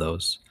both of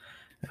those.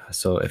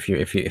 So if you're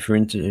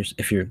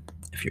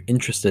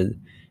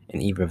interested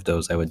in either of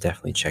those, I would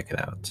definitely check it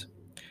out.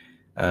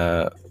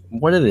 Uh,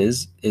 what it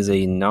is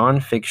a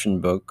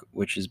nonfiction book,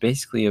 which is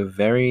basically a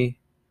very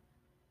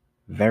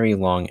very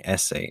long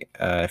essay.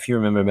 If you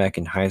remember back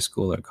in high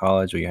school or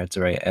college, where you had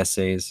to write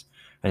essays,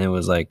 and it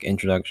was like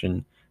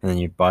introduction, and then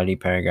your body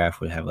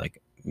paragraph would have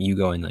like you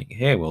going like,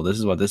 "Hey, well, this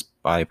is what this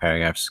body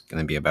paragraph's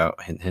gonna be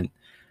about." Hint, hint.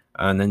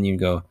 And then you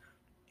go,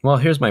 "Well,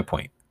 here's my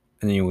point,"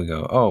 and then you would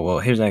go, "Oh, well,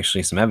 here's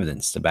actually some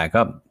evidence to back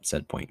up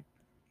said point."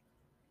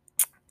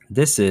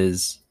 This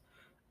is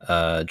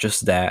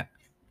just that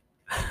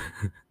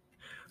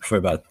for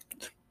about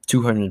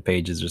 200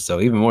 pages or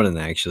so, even more than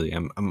that. Actually,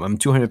 I'm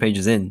 200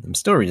 pages in. I'm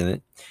still reading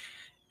it,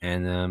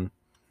 and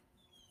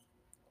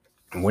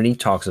when he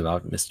talks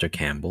about Mr.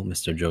 Campbell,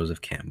 Mr.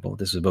 Joseph Campbell,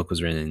 this book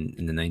was written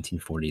in the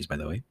 1940s, by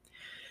the way.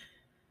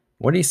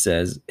 What he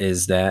says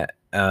is that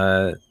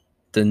the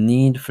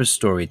need for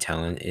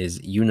storytelling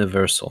is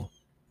universal,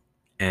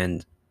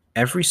 and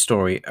every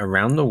story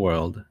around the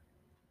world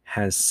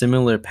has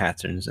similar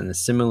patterns and a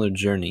similar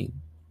journey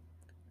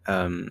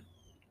um,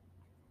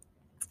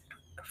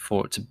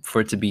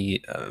 for it to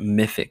be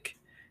mythic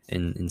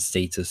in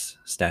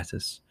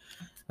status.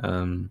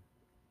 Um,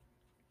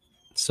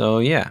 so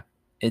yeah,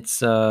 it's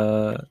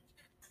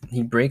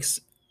he breaks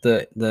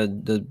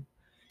the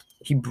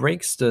he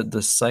breaks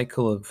the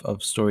cycle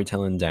of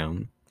storytelling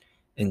down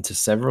into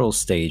several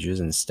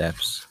stages and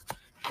steps.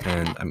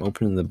 And I'm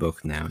opening the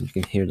book now, and you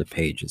can hear the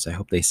pages. I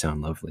hope they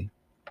sound lovely.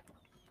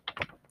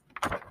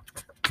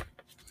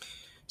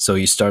 So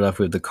you start off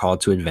with the call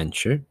to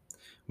adventure,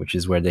 which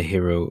is where the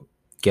hero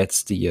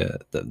gets the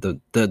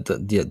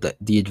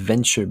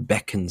adventure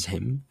beckons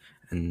him,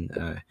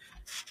 and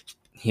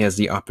he has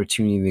the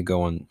opportunity to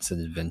go on said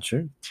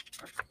adventure.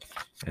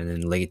 And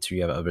then later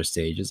you have other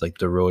stages like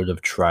the road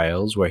of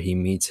trials, where he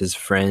meets his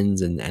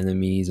friends and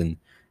enemies and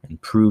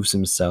proves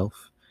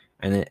himself.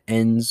 And it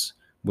ends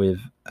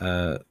with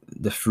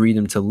the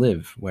freedom to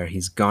live, where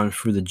he's gone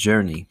through the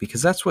journey,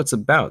 because that's what it's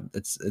about.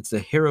 It's a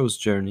hero's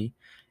journey,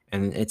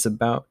 and it's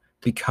about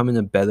becoming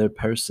a better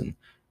person.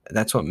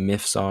 That's what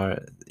myths are.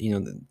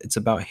 It's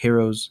about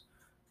heroes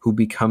who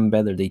become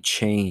better. They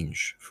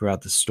change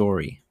throughout the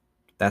story.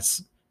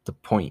 That's the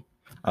point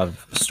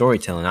of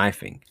storytelling, I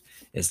think,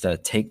 is to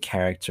take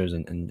characters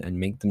and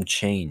make them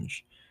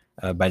change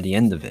by the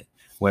end of it,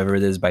 whether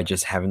it is by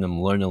just having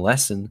them learn a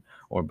lesson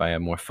or by a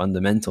more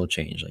fundamental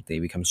change, like they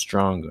become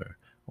stronger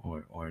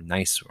or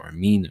nicer or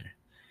meaner,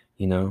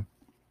 you know?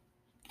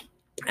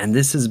 And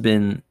this has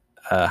been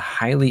a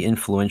highly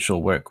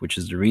influential work, which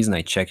is the reason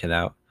I checked it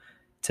out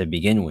to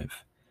begin with.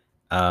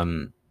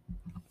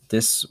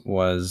 This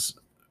was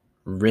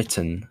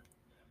written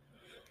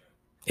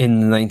in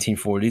the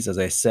 1940s, as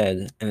I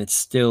said, and it's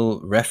still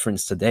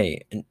referenced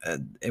today. And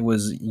it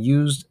was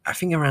used, I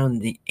think, around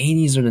the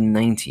 80s or the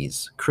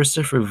 90s.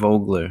 Christopher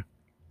Vogler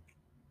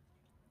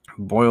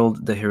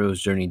boiled the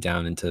hero's journey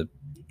down into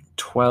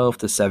 12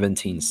 to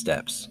 17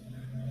 steps.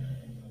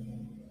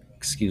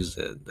 Excuse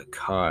the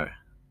car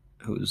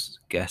who's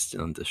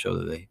guesting on the show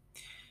today.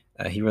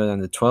 He wrote down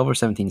the 12 or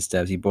 17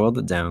 steps. He boiled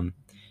it down,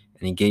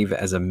 and he gave it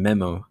as a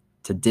memo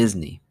to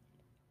Disney,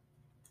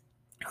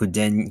 who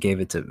then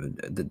gave it to.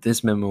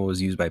 This memo was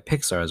used by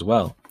Pixar as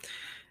well.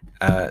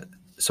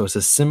 So it's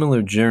a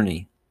similar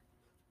journey.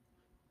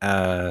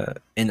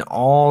 In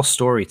all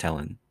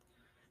storytelling,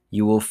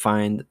 you will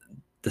find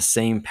the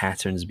same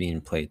patterns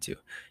being played to.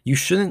 You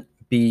shouldn't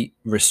be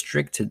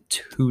restricted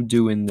to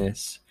doing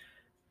this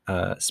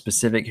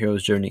specific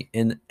hero's journey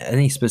in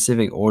any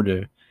specific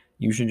order.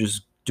 You should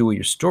just do what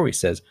your story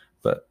says.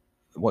 But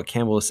what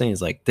Campbell is saying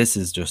is like, this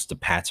is just a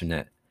pattern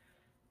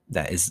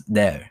that is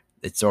there.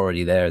 It's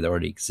already there. It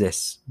already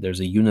exists.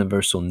 There's a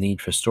universal need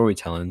for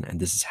storytelling,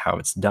 and this is how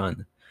it's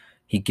done.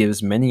 He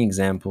gives many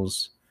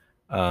examples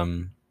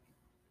from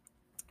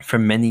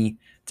many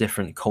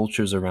different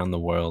cultures around the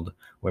world,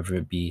 whether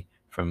it be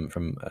from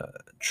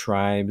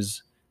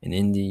tribes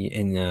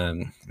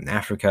in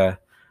Africa,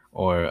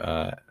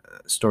 or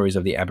stories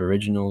of the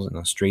Aboriginals in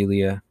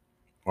Australia,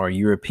 or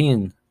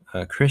European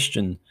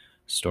Christian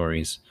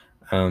stories.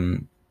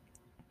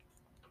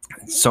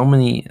 So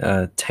many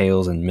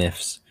tales and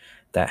myths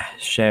that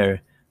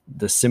share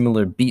the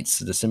similar beats,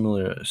 the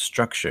similar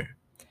structure,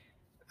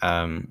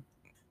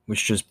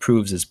 which just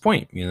proves his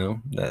point.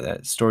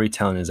 That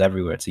storytelling is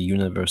everywhere. It's a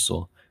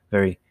universal,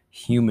 very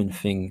human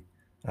thing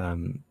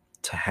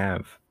to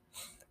have,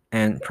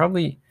 and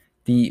probably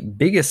the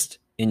biggest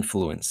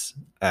influence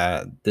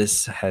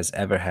this has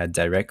ever had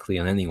directly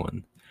on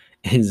anyone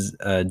is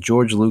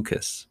George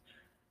Lucas,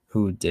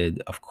 who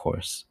did, of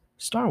course,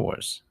 Star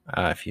Wars.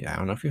 I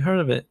don't know if you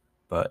heard of it,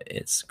 but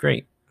it's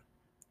great.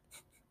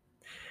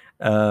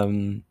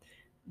 Um,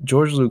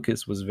 George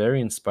Lucas was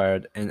very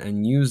inspired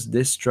and used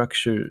this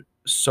structure,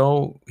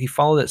 so he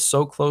followed it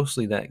so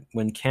closely that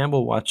when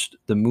Campbell watched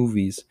the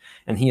movies,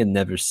 and he had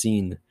never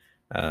seen,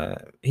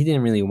 he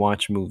didn't really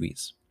watch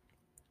movies,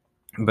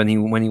 but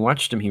when he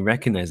watched him, he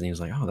recognized, and he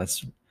was like, "Oh,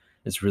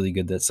 it's really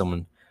good that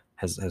someone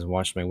has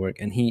watched my work,"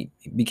 and he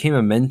became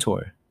a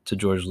mentor to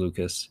George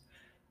Lucas,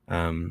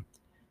 um,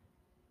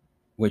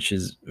 which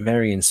is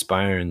very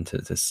inspiring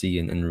to see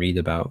and read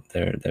about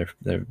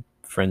their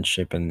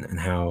friendship and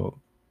how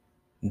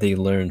they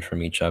learned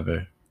from each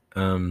other.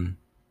 Um,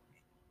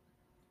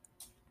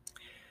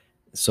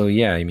 so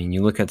yeah, I mean,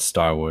 you look at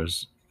Star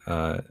Wars,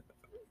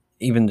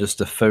 even just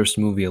the first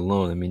movie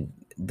alone. I mean,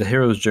 the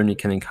hero's journey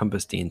can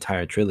encompass the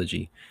entire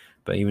trilogy,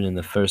 but even in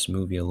the first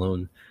movie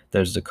alone,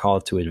 there's the call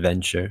to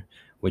adventure,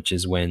 which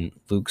is when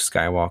Luke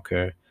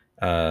Skywalker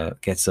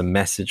gets a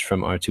message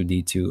from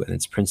R2D2, and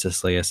it's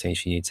Princess Leia saying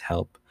she needs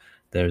help.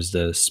 There's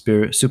the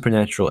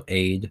supernatural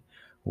aid,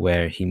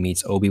 where he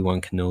meets Obi-Wan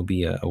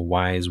Kenobi, a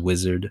wise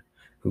wizard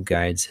who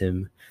guides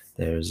him.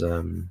 There's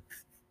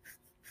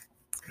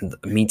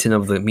meeting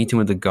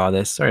with the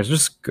goddess. Sorry, I was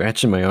just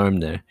scratching my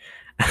arm there.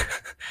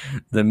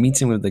 The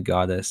meeting with the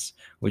goddess,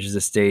 which is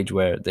a stage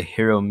where the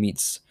hero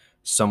meets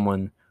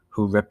someone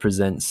who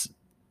represents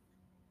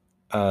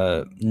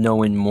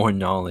knowing more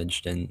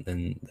knowledge than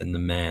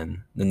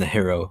the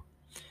hero.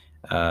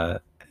 Uh,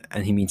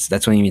 and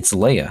that's when he meets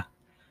Leia,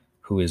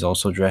 who is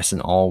also dressed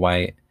in all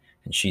white,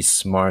 and she's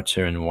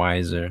smarter and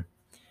wiser.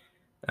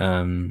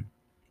 Um,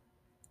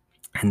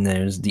 and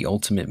there's the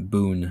ultimate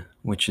boon,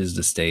 which is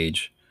the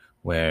stage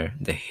where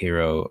the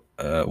hero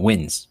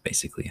wins.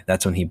 Basically,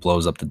 that's when he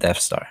blows up the Death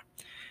Star.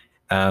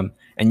 And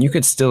you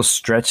could still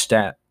stretch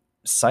that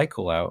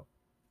cycle out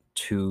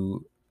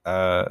to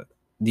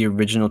the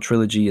original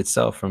trilogy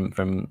itself,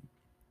 from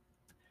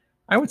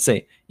I would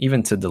say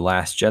even to the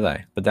Last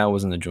Jedi, but that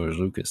wasn't a George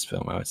Lucas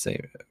film. I would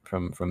say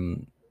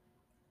from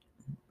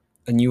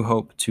A New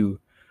Hope to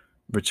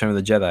Return of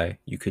the Jedi,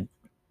 you could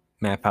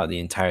map out the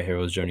entire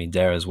hero's journey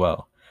there as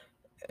well.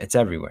 It's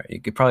everywhere.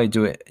 You could probably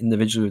do it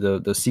individually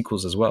with the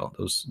sequels as well.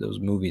 Those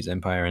movies,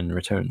 Empire and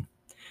Return.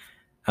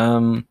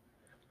 Um,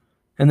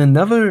 and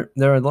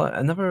there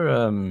are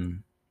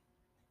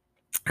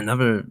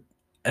another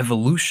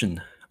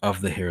evolution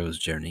of the hero's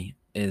journey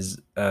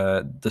is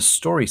the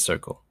story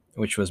circle,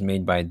 which was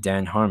made by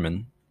Dan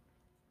Harmon,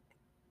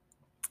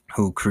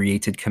 who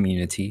created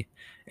Community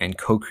and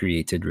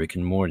co-created Rick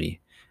and Morty,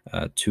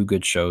 two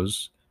good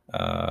shows,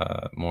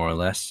 more or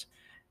less.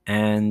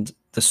 And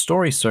the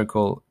story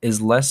circle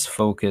is less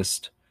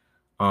focused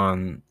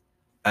on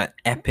an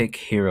epic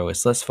hero.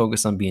 It's less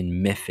focused on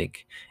being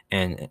mythic,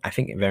 and I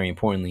think very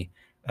importantly,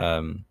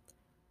 um,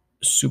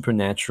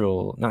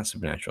 supernatural. Not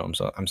supernatural.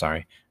 I'm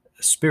sorry,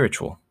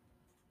 spiritual.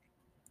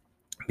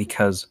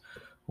 Because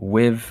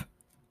with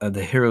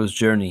the hero's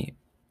journey,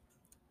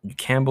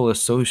 Campbell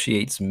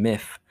associates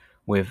myth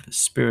with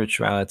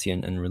spirituality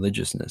and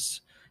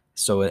religiousness.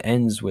 So it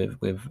ends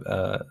with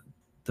the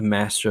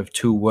master of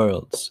two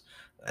worlds,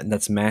 and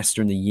that's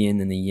mastering the yin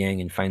and the yang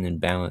and finding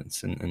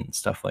balance and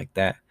stuff like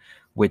that.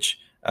 Which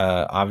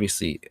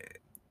obviously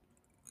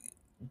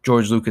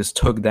George Lucas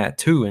took that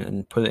too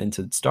and put it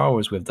into Star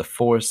Wars with the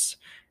Force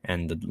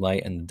and the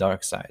light and the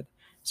dark side.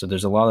 So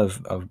there's a lot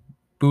of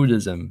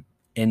Buddhism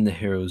in the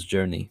hero's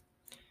journey.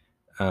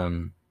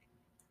 Um,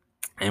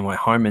 And what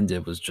Harmon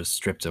did was just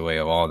stripped away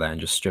of all that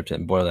and just stripped it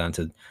and boiled it down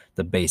to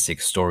the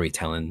basic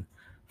storytelling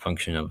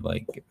function of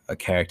like a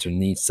character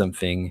needs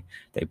something,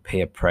 they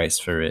pay a price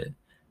for it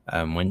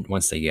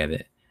once they get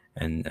it.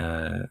 And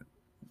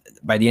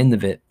by the end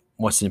of it,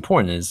 what's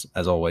important is,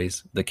 as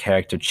always, the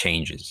character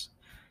changes.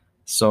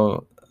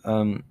 So,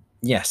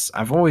 yes,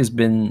 I've always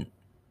been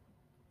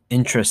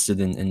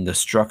interested in the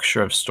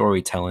structure of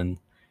storytelling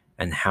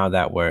and how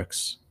that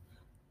works.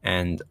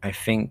 And I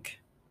think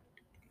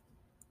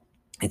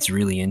it's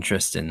really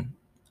interesting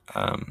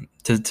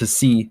to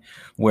see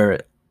where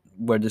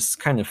this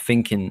kind of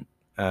thinking,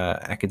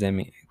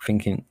 academic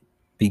thinking,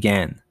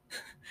 began,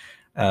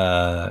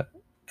 uh,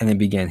 and it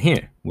began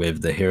here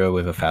with The Hero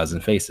with a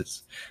Thousand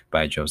Faces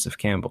by Joseph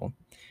Campbell.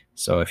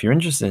 So if you're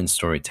interested in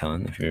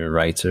storytelling, if you're a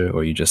writer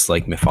or you just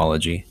like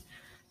mythology,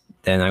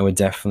 then I would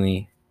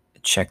definitely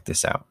check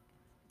this out.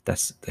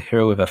 That's The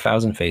Hero with a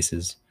Thousand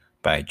Faces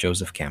by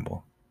Joseph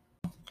Campbell.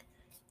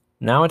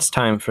 Now it's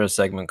time for a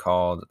segment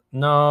called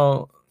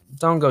No,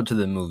 Don't Go to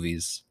the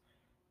Movies.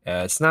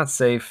 It's not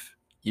safe.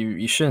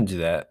 You shouldn't do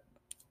that.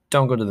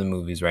 Don't go to the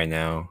movies right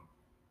now.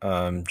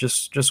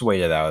 Just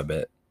wait it out a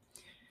bit.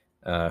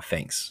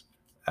 Thanks.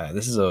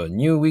 This is a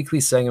new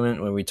weekly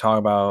segment where we talk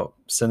about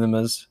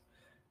cinemas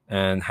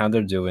and how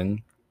they're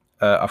doing.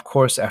 Of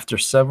course, after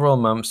several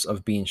months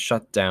of being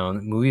shut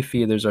down, movie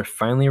theaters are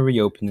finally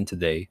reopening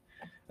today.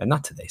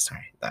 Not today,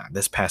 sorry,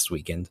 this past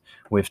weekend,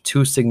 with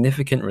two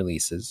significant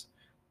releases: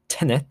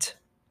 Tenet,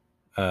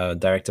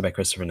 directed by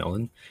Christopher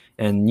Nolan,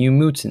 and New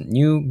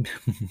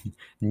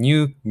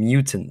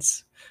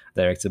Mutants,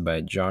 directed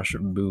by Josh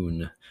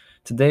Boone.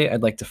 Today,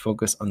 I'd like to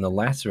focus on the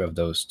latter of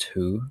those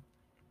two,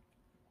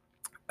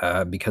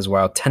 because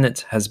while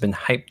Tenet has been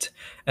hyped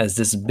as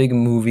this big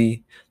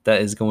movie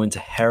that is going to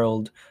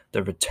herald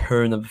the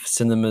return of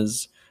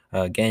cinemas,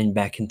 getting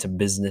back into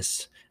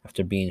business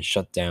after being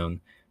shut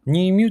down,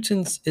 New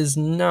Mutants is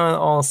not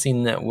all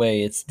seen that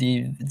way. It's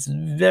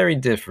very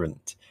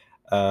different.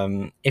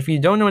 If you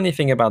don't know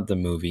anything about the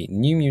movie,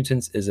 New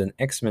Mutants is an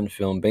X-Men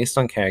film based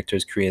on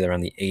characters created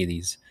around the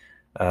 80s,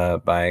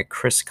 by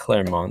Chris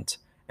Claremont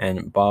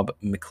and Bob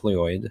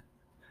McLeod.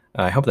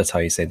 I hope that's how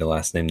you say the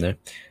last name there.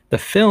 The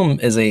film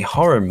is a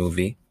horror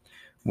movie,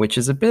 which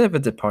is a bit of a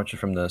departure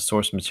from the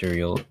source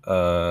material,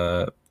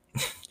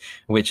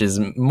 which is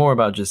more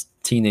about just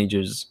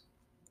teenagers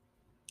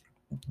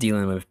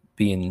dealing with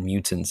being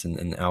mutants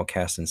and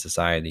outcasts in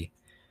society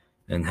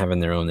and having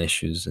their own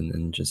issues,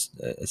 and just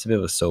it's a bit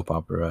of a soap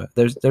opera.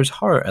 There's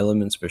horror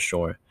elements for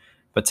sure,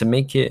 but to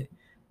make it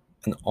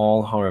an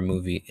all horror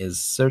movie is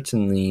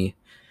certainly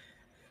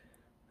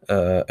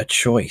a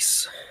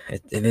choice.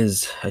 It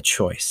is a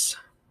choice.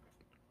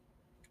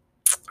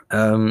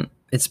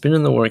 It's been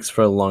in the works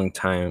for a long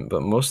time,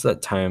 but most of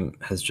that time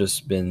has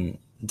just been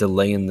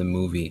delaying the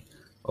movie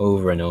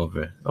over and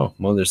over. Oh,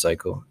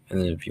 motorcycle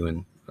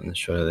interviewing on the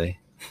show today.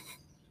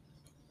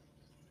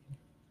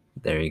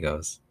 There he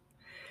goes.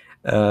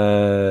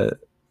 Uh,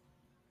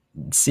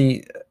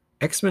 See,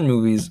 X-Men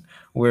movies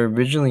were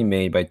originally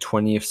made by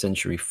 20th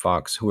Century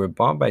Fox, who were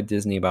bought by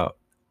Disney about,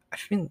 I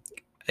think,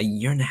 a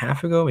year and a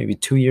half ago, maybe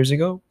 2 years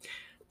ago.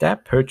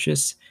 That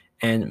purchase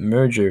and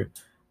merger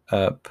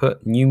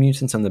put New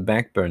Mutants on the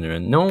back burner,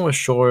 and no one was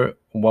sure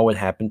what would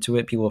happen to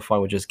it. People thought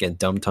it would just get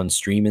dumped on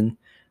streaming,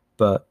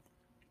 but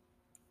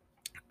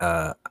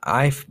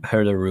I've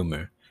heard a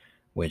rumor,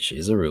 which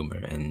is a rumor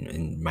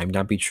and might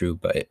not be true,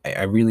 but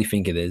I really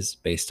think it is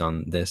based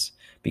on this,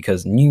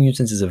 because New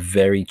Mutants is a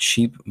very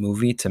cheap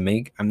movie to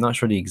make. I'm not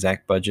sure the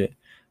exact budget,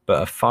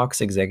 but a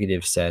Fox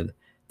executive said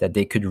that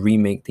they could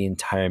remake the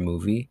entire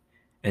movie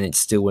and it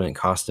still wouldn't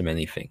cost them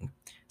anything.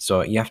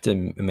 So you have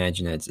to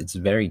imagine that it's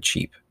very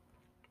cheap,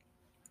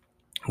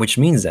 which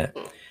means that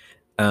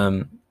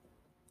um,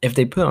 if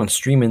they put it on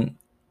streaming,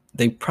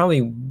 they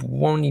probably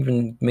won't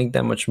even make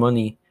that much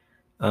money.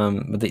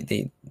 But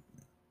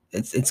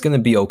it's going to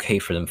be okay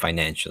for them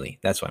financially.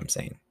 That's what I'm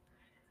saying.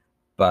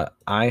 But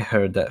I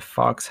heard that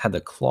Fox had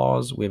a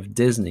clause with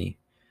Disney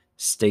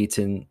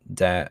stating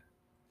that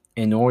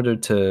in order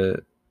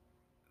to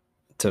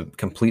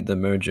complete the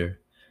merger,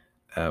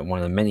 one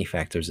of the many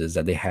factors is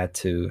that they had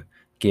to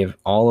give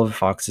all of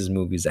Fox's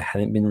movies that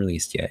hadn't been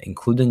released yet,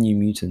 including New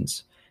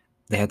Mutants,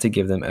 they had to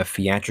give them a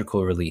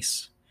theatrical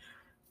release.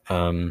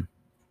 Um,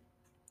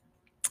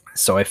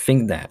 so I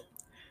think that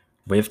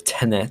with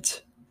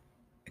Tenet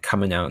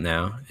coming out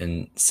now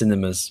and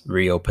cinemas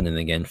reopening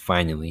again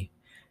finally,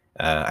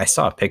 I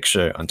saw a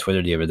picture on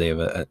Twitter the other day of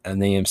an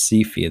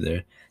AMC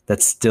theater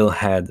that still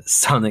had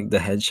Sonic the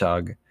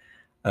Hedgehog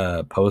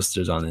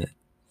posters on it,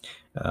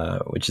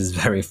 which is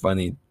very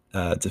funny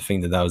to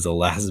think that that was the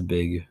last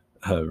big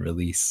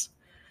release.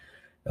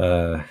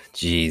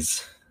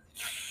 Jeez,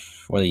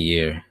 what a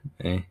year,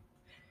 eh?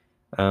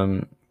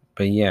 Um,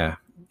 but yeah,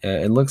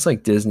 it looks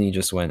like Disney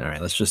just went, all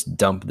right, let's just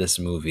dump this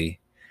movie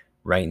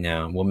right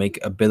now. We'll make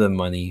a bit of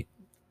money.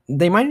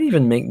 They might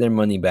even make their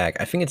money back.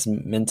 I think it's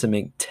meant to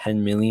make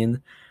 10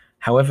 million.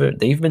 However,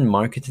 they've been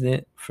marketing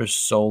it for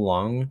so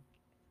long,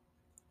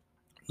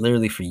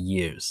 literally for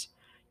years.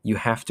 You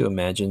have to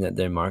imagine that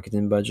their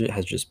marketing budget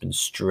has just been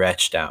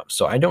stretched out.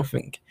 So I don't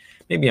think,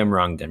 maybe I'm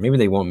wrong there. Maybe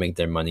they won't make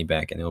their money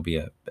back and it'll be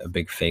a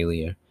big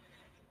failure.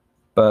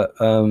 But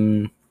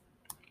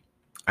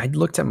I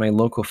looked at my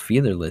local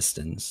theater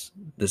listings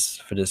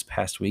this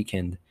past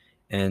weekend,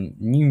 and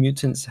New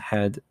Mutants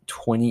had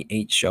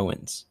 28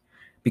 showings,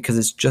 because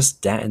it's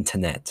just that and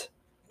Tenet.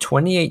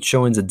 28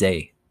 showings a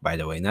day, by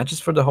the way, not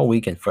just for the whole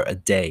weekend, for a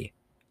day,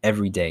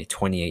 every day,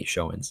 28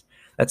 showings.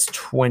 That's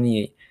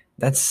 28.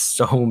 That's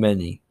so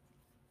many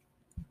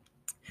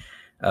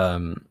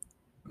um,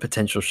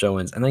 potential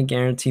showings, and I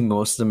guarantee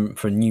most of them,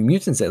 for New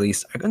Mutants at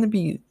least, are going to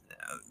be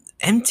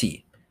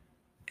empty.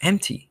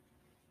 Empty.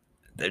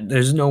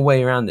 There's no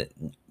way around it.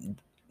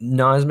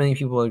 Not as many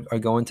people are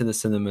going to the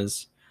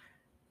cinemas,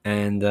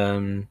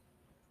 and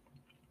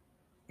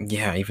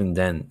yeah, even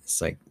then,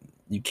 it's like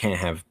you can't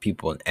have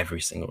people in every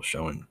single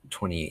showing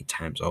 28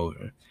 times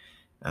over.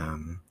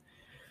 Um,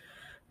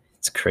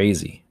 it's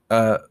crazy.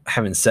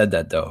 Having said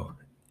that, though,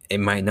 it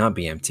might not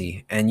be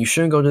empty, and you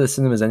shouldn't go to the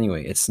cinemas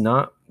anyway. It's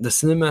not. The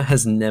cinema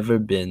has never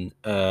been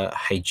a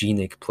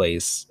hygienic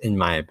place, in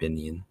my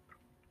opinion.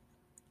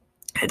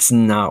 It's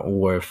not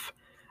worth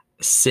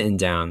sitting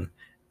down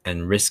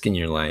and risking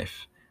your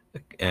life,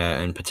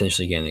 and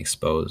potentially getting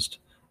exposed.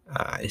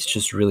 It's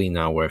just really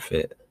not worth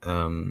it.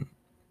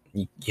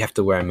 you have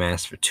to wear a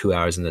mask for 2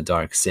 hours in the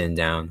dark, sitting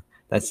down.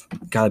 That's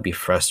gotta be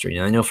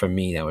frustrating. I know for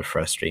me that would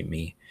frustrate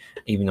me,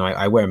 even though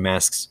I wear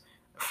masks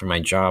for my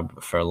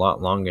job for a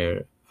lot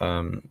longer.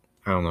 I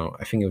don't know.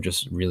 I think it would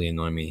just really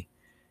annoy me,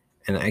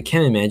 and I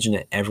can't imagine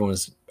that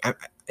everyone's.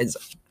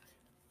 It's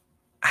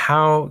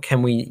how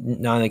can we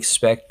not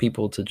expect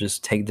people to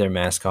just take their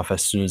mask off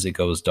as soon as it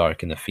goes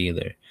dark in the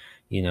theater?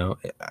 You know,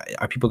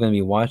 are people going to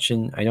be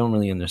watching? I don't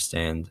really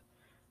understand,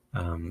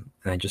 and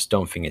I just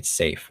don't think it's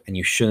safe. And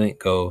you shouldn't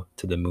go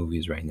to the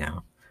movies right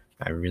now.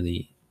 I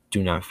really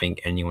do not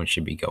think anyone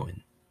should be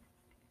going.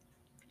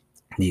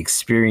 The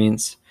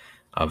experience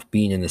of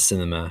being in the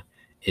cinema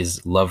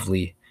is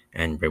lovely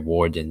and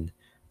rewarding,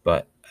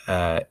 but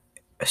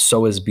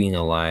so is being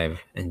alive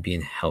and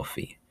being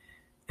healthy.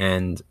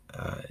 And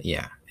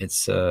yeah,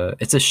 it's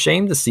a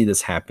shame to see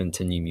this happen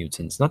to New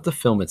Mutants. Not the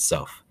film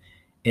itself;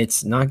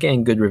 it's not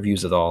getting good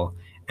reviews at all,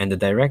 and the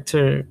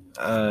director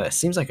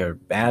seems like a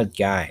bad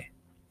guy.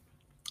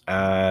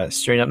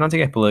 Straight up, not to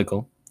get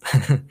political,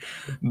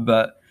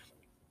 but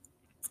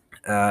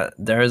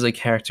there is a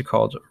character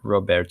called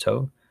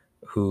Roberto,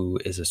 who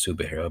is a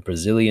superhero, a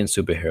Brazilian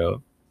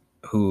superhero,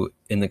 who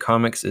in the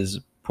comics is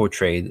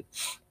portrayed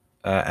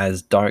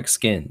as dark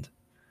skinned,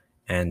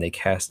 and they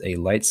cast a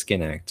light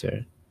skinned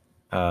actor,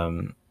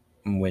 um,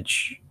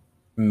 which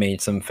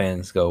made some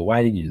fans go,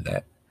 "Why did you do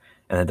that?"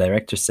 And the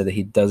director said that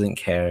he doesn't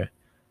care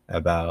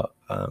about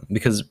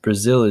because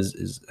Brazil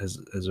has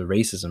a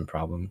racism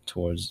problem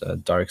towards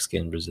dark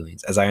skinned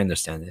Brazilians, as I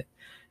understand it.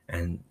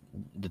 And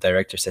the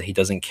director said he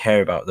doesn't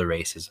care about the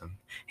racism.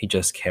 He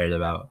just cared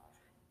about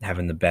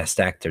having the best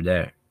actor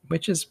there,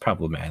 which is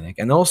problematic.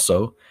 And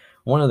also,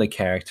 one of the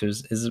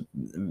characters is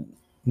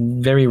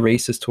very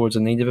racist towards a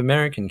Native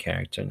American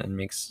character and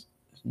makes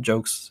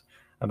jokes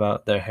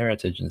about their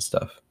heritage and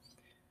stuff,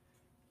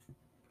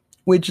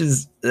 which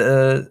is,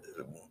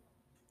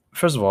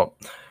 first of all,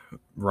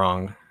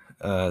 wrong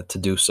to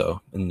do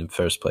so in the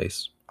first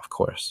place, of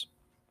course.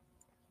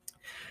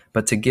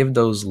 But to give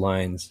those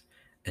lines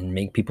and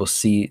make people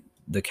see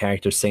the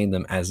character saying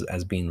them as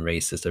being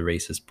racist, a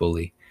racist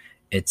bully,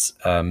 it's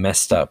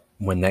messed up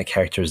when that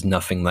character is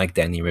nothing like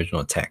that in the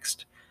original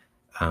text.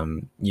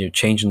 You're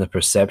changing the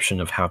perception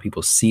of how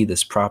people see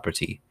this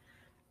property,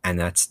 and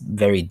that's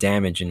very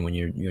damaging when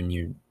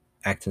you're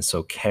acting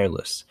so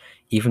careless.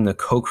 Even the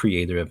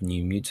co-creator of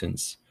New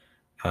Mutants,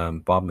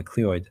 Bob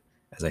McLeod,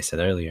 as I said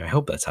earlier, I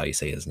hope that's how you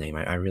say his name.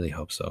 I really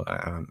hope so.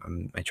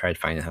 I tried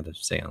finding how to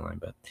say it online,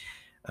 but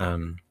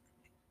um,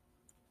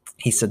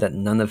 he said that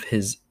none of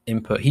his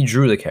input. He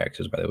drew the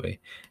characters, by the way,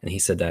 and he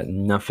said that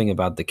nothing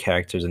about the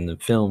characters in the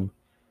film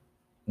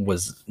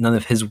was none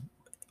of his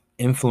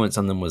influence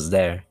on them was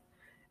there.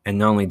 And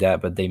not only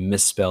that, but they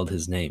misspelled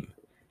his name.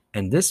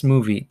 And this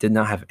movie did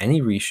not have any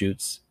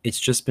reshoots. It's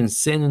just been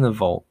sitting in the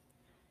vault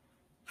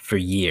for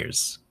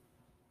years.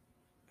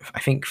 I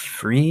think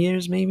 3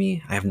 years,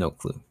 maybe. I have no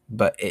clue.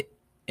 But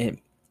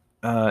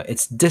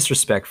it's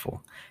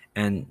disrespectful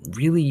and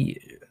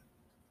really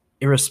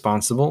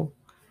irresponsible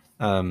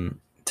to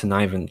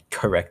not even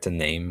correct a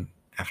name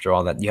after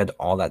all that. You had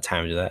all that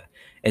time to do that.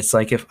 It's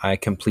like if I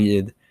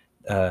completed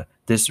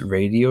this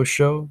radio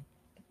show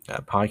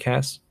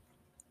podcast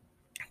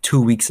 2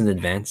 weeks in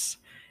advance,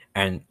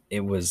 and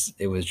it was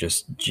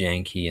just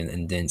janky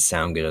and didn't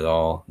sound good at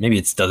all. Maybe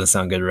it doesn't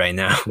sound good right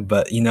now,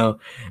 but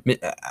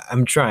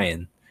I'm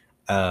trying.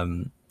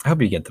 I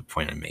hope you get the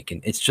point I'm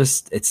making.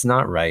 It's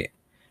not right.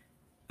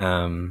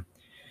 Um,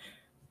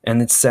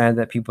 and it's sad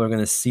that people are going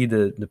to see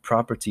the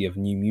property of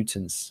New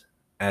Mutants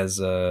as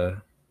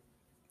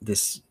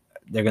this.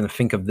 They're going to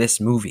think of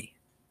this movie,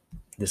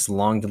 this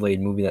long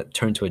delayed movie that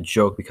turned to a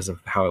joke because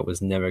of how it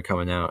was never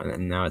coming out,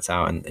 and now it's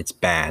out and it's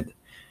bad,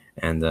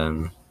 and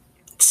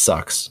it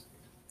sucks,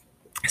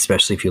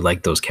 especially if you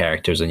like those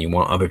characters and you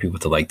want other people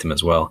to like them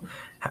as well.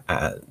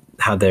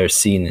 How they're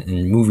seen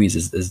in movies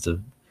is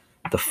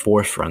the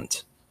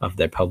forefront of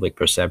their public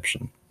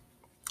perception.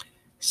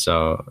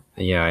 So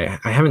yeah,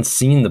 I haven't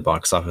seen the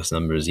box office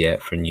numbers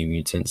yet for New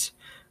Mutants,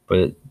 but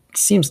it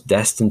seems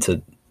destined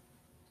to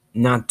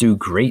not do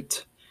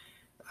great.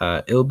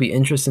 It'll be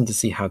interesting to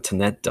see how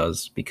Tenet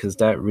does, because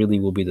that really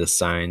will be the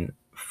sign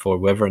for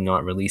whether or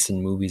not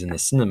releasing movies in the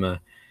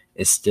cinema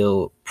is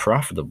still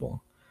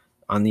profitable.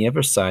 On the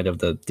other side of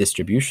the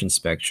distribution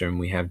spectrum,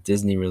 we have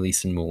Disney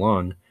releasing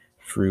Mulan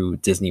through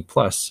Disney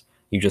Plus.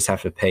 You just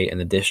have to pay an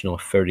additional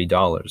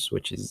 $30,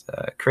 which is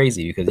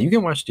crazy because you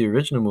can watch the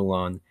original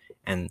Mulan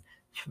and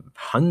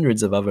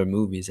hundreds of other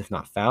movies, if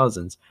not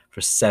thousands,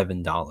 for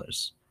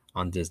 $7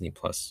 on Disney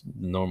Plus,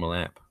 the normal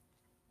app.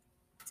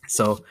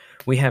 So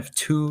we have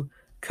two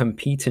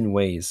competing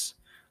ways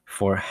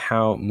for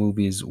how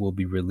movies will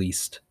be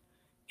released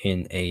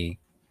in a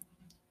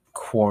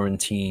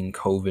quarantine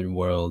COVID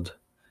world,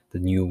 the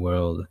new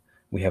world.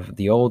 We have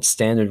the old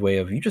standard way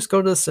of you just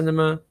go to the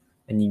cinema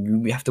and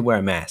you have to wear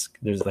a mask.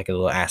 There's like a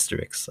little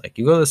asterisk, like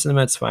you go to the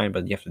cinema, it's fine,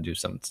 but you have to do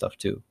some stuff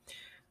too.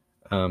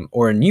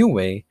 Or a new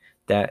way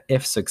that,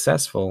 if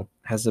successful,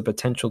 has the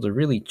potential to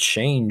really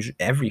change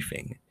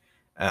everything.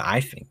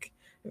 I think,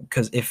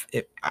 because if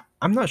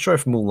I'm not sure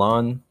if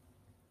Mulan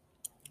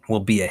will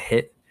be a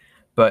hit.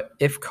 But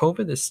if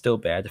COVID is still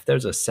bad, if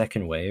there's a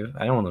second wave,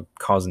 I don't want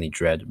to cause any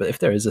dread, but if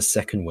there is a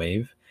second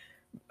wave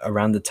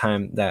around the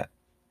time that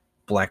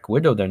Black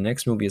Widow, their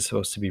next movie, is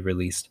supposed to be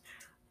released,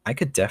 I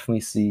could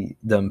definitely see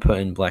them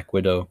putting Black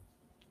Widow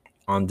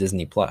on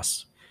Disney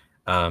Plus.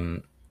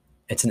 Um,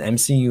 it's an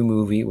MCU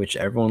movie, which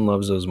everyone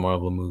loves those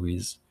Marvel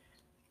movies,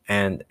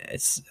 and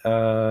it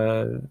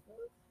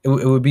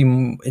would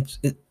be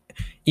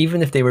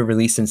even if they were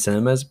released in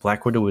cinemas,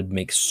 Black Widow would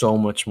make so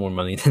much more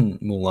money than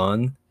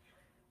Mulan.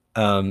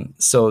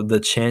 So the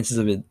chances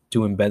of it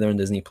doing better on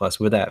Disney Plus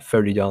with that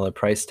 $30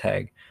 price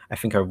tag, I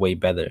think, are way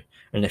better.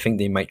 And I think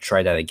they might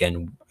try that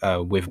again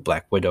with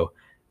Black Widow.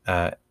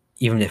 Uh,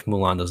 Even if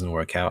Mulan doesn't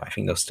work out, I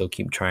think they'll still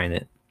keep trying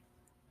it.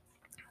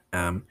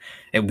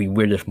 It would be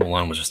weird if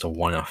Mulan was just a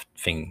one-off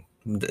thing,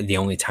 the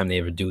only time they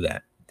ever do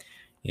that,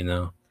 you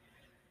know.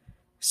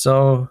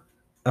 So,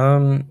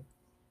 um,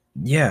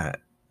 yeah,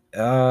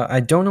 I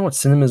don't know what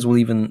cinemas will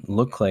even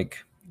look like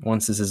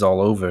once this is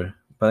all over,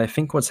 but I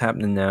think what's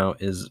happening now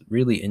is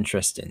really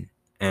interesting,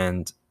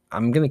 and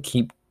I'm gonna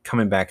keep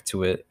coming back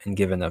to it and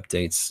giving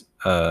updates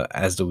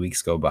as the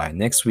weeks go by.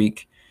 Next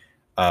week,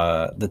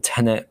 the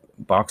Tenet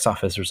box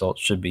office results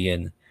should be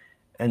in,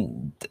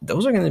 and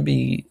those are going to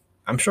be,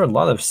 I'm sure a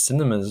lot of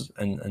cinemas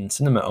and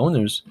cinema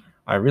owners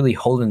are really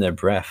holding their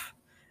breath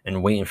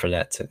and waiting for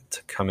that to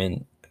come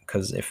in,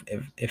 because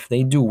if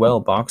they do well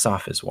box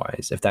office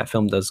wise, if that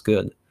film does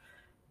good,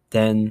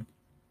 then,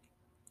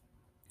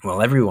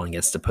 well, everyone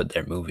gets to put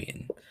their movie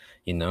in,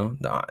 you know.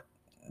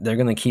 They're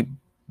going to keep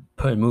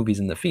putting movies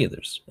in the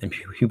theaters, and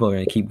people are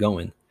going to keep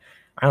going.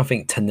 I don't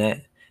think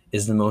Tenet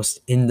is the most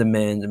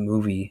in-demand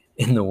movie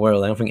in the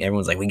world. I don't think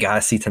everyone's like, we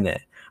gotta see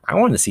Tenet. I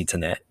want to see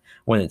Tenet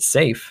when it's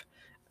safe.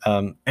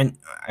 And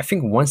I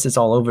think once it's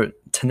all over,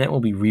 Tenet will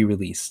be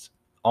re-released.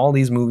 All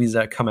these movies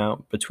that come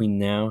out between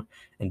now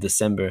and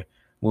December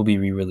will be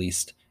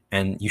re-released,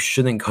 and you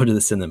shouldn't go to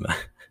the cinema.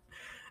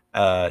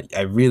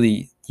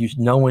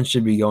 No one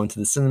should be going to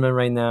the cinema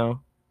right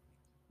now.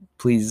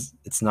 Please,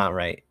 it's not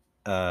right.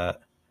 Uh,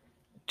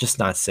 just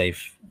not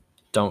safe.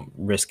 Don't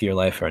risk your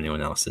life or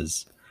anyone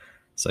else's.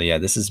 So yeah,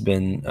 this has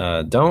been.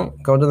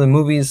 Don't go to the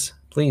movies,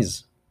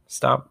 please.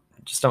 Stop.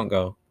 Just don't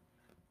go.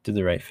 Do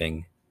the right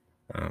thing.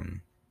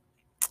 Um,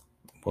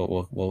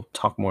 we'll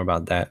talk more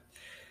about that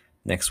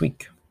next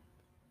week.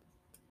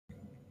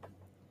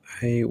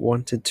 I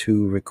wanted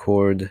to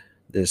record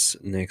this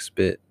next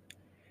bit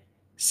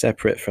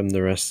separate from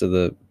the rest of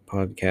the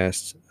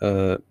podcast,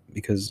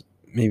 because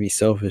maybe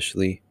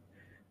selfishly,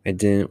 I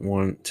didn't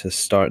want to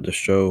start the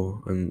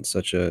show on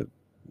such a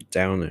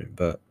downer,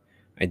 but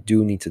I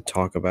do need to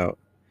talk about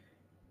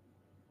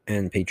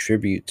and pay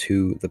tribute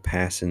to the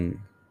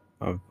passing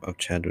of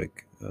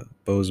Chadwick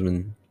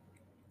Boseman,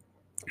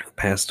 who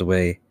passed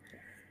away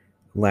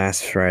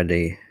last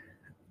Friday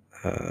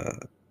uh,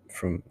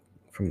 from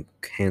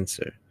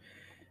cancer.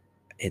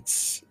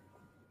 It's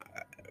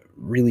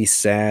really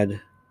sad.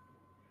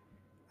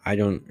 I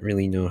don't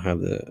really know how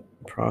to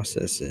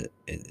process it.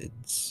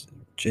 It's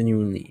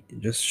genuinely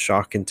just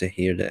shocking to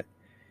hear that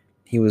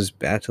he was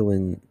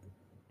battling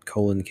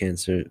colon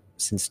cancer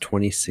since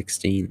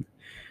 2016.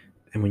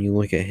 And when you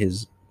look at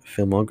his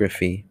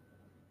filmography,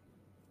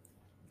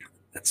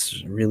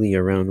 that's really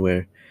around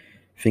where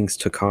things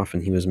took off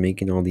and he was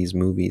making all these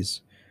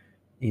movies.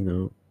 You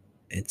know,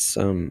 it's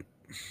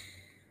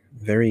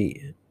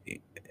very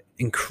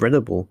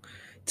incredible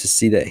to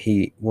see that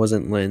he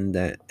wasn't letting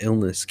that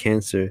illness,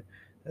 cancer,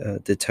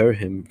 deter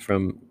him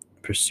from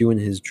pursuing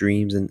his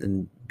dreams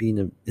and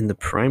being in the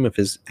prime of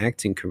his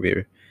acting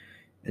career.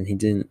 And he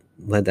didn't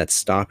let that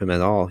stop him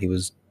at all. He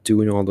was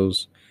doing all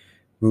those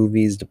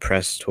movies, the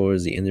press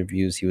tours, the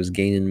interviews. He was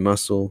gaining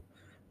muscle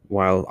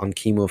while on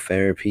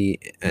chemotherapy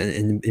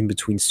and in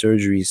between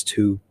surgeries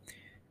too.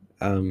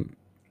 Um,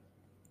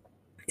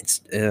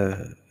 it's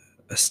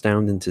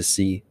astounding to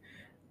see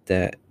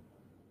that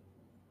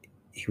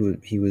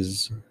he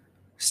was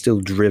still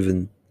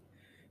driven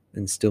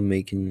and still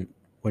making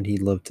what he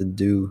loved to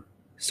do,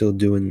 still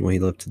doing what he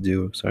loved to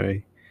do.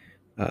 Sorry,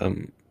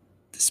 um,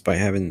 despite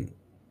having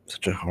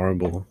such a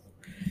horrible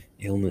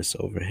illness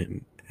over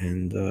him,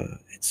 and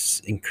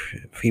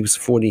he was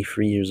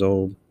 43 years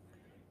old,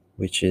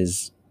 which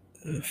is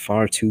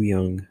far too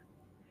young,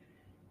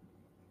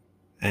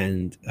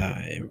 and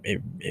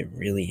it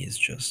really is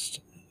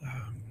just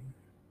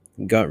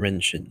gut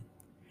wrenching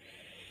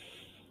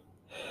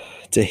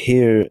to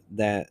hear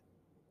that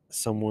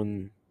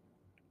someone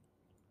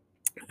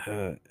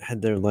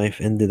had their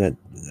life ended at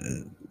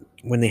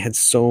when they had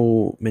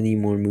so many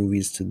more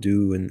movies to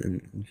do,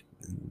 and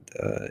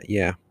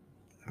yeah,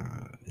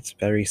 it's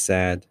very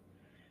sad.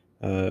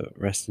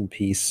 Rest in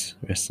peace,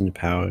 rest in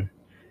power,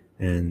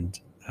 and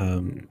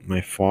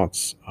my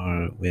thoughts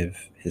are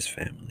with his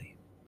family.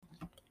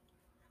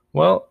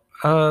 Well,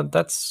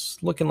 that's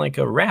looking like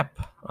a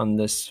wrap on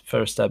this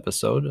first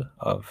episode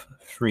of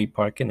Free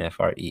Parkin'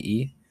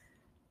 FREE.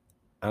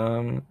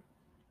 Um,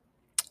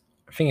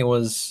 I think it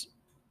was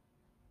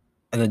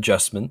an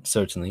adjustment.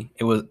 Certainly,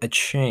 it was a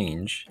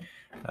change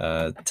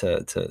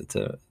to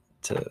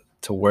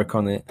to work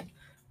on it.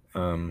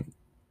 Um,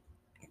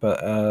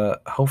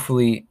 but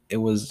hopefully it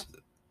was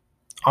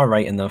all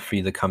right enough for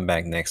you to come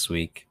back next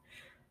week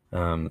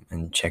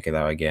and check it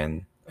out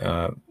again.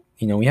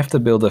 We have to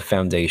build a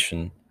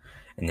foundation,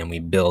 and then we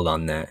build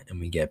on that and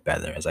we get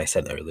better, as I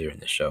said earlier in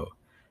the show.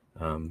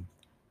 Um,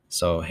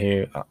 so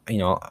here,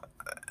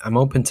 I'm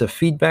open to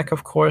feedback,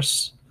 of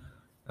course.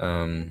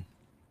 Um,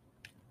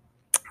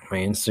 my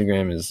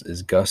Instagram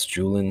is Gus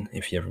Jeulin.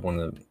 If you ever want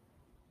to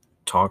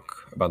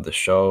talk about the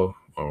show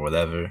or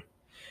whatever,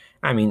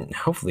 I mean,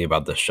 hopefully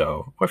about the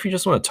show, or if you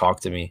just want to talk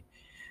to me.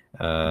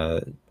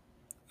 Uh,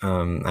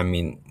 I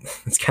mean,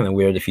 it's kind of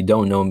weird if you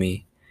don't know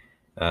me.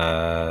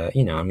 I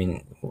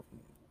mean,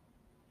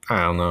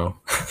 I don't know.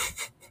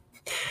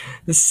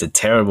 This is a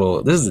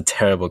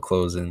terrible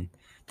closing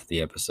to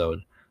the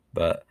episode,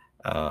 but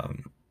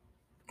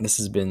this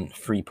has been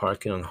Free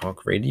Parking on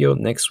Hawk Radio.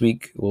 Next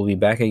week we'll be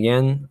back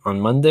again on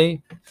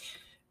Monday,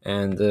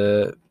 and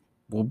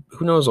who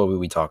knows what we'll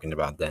be talking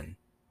about then?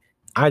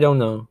 I don't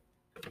know,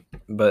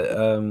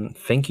 but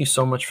thank you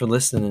so much for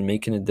listening and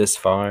making it this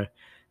far,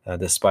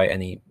 despite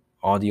any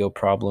audio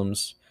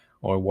problems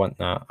or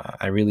whatnot.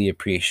 I really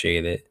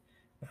appreciate it.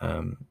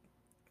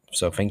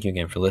 So thank you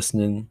again for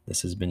listening.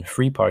 This has been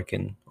Free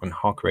Parking on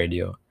Hawk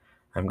Radio.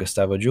 I'm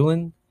Gustavo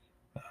Jeulin.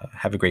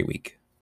 Have a great week.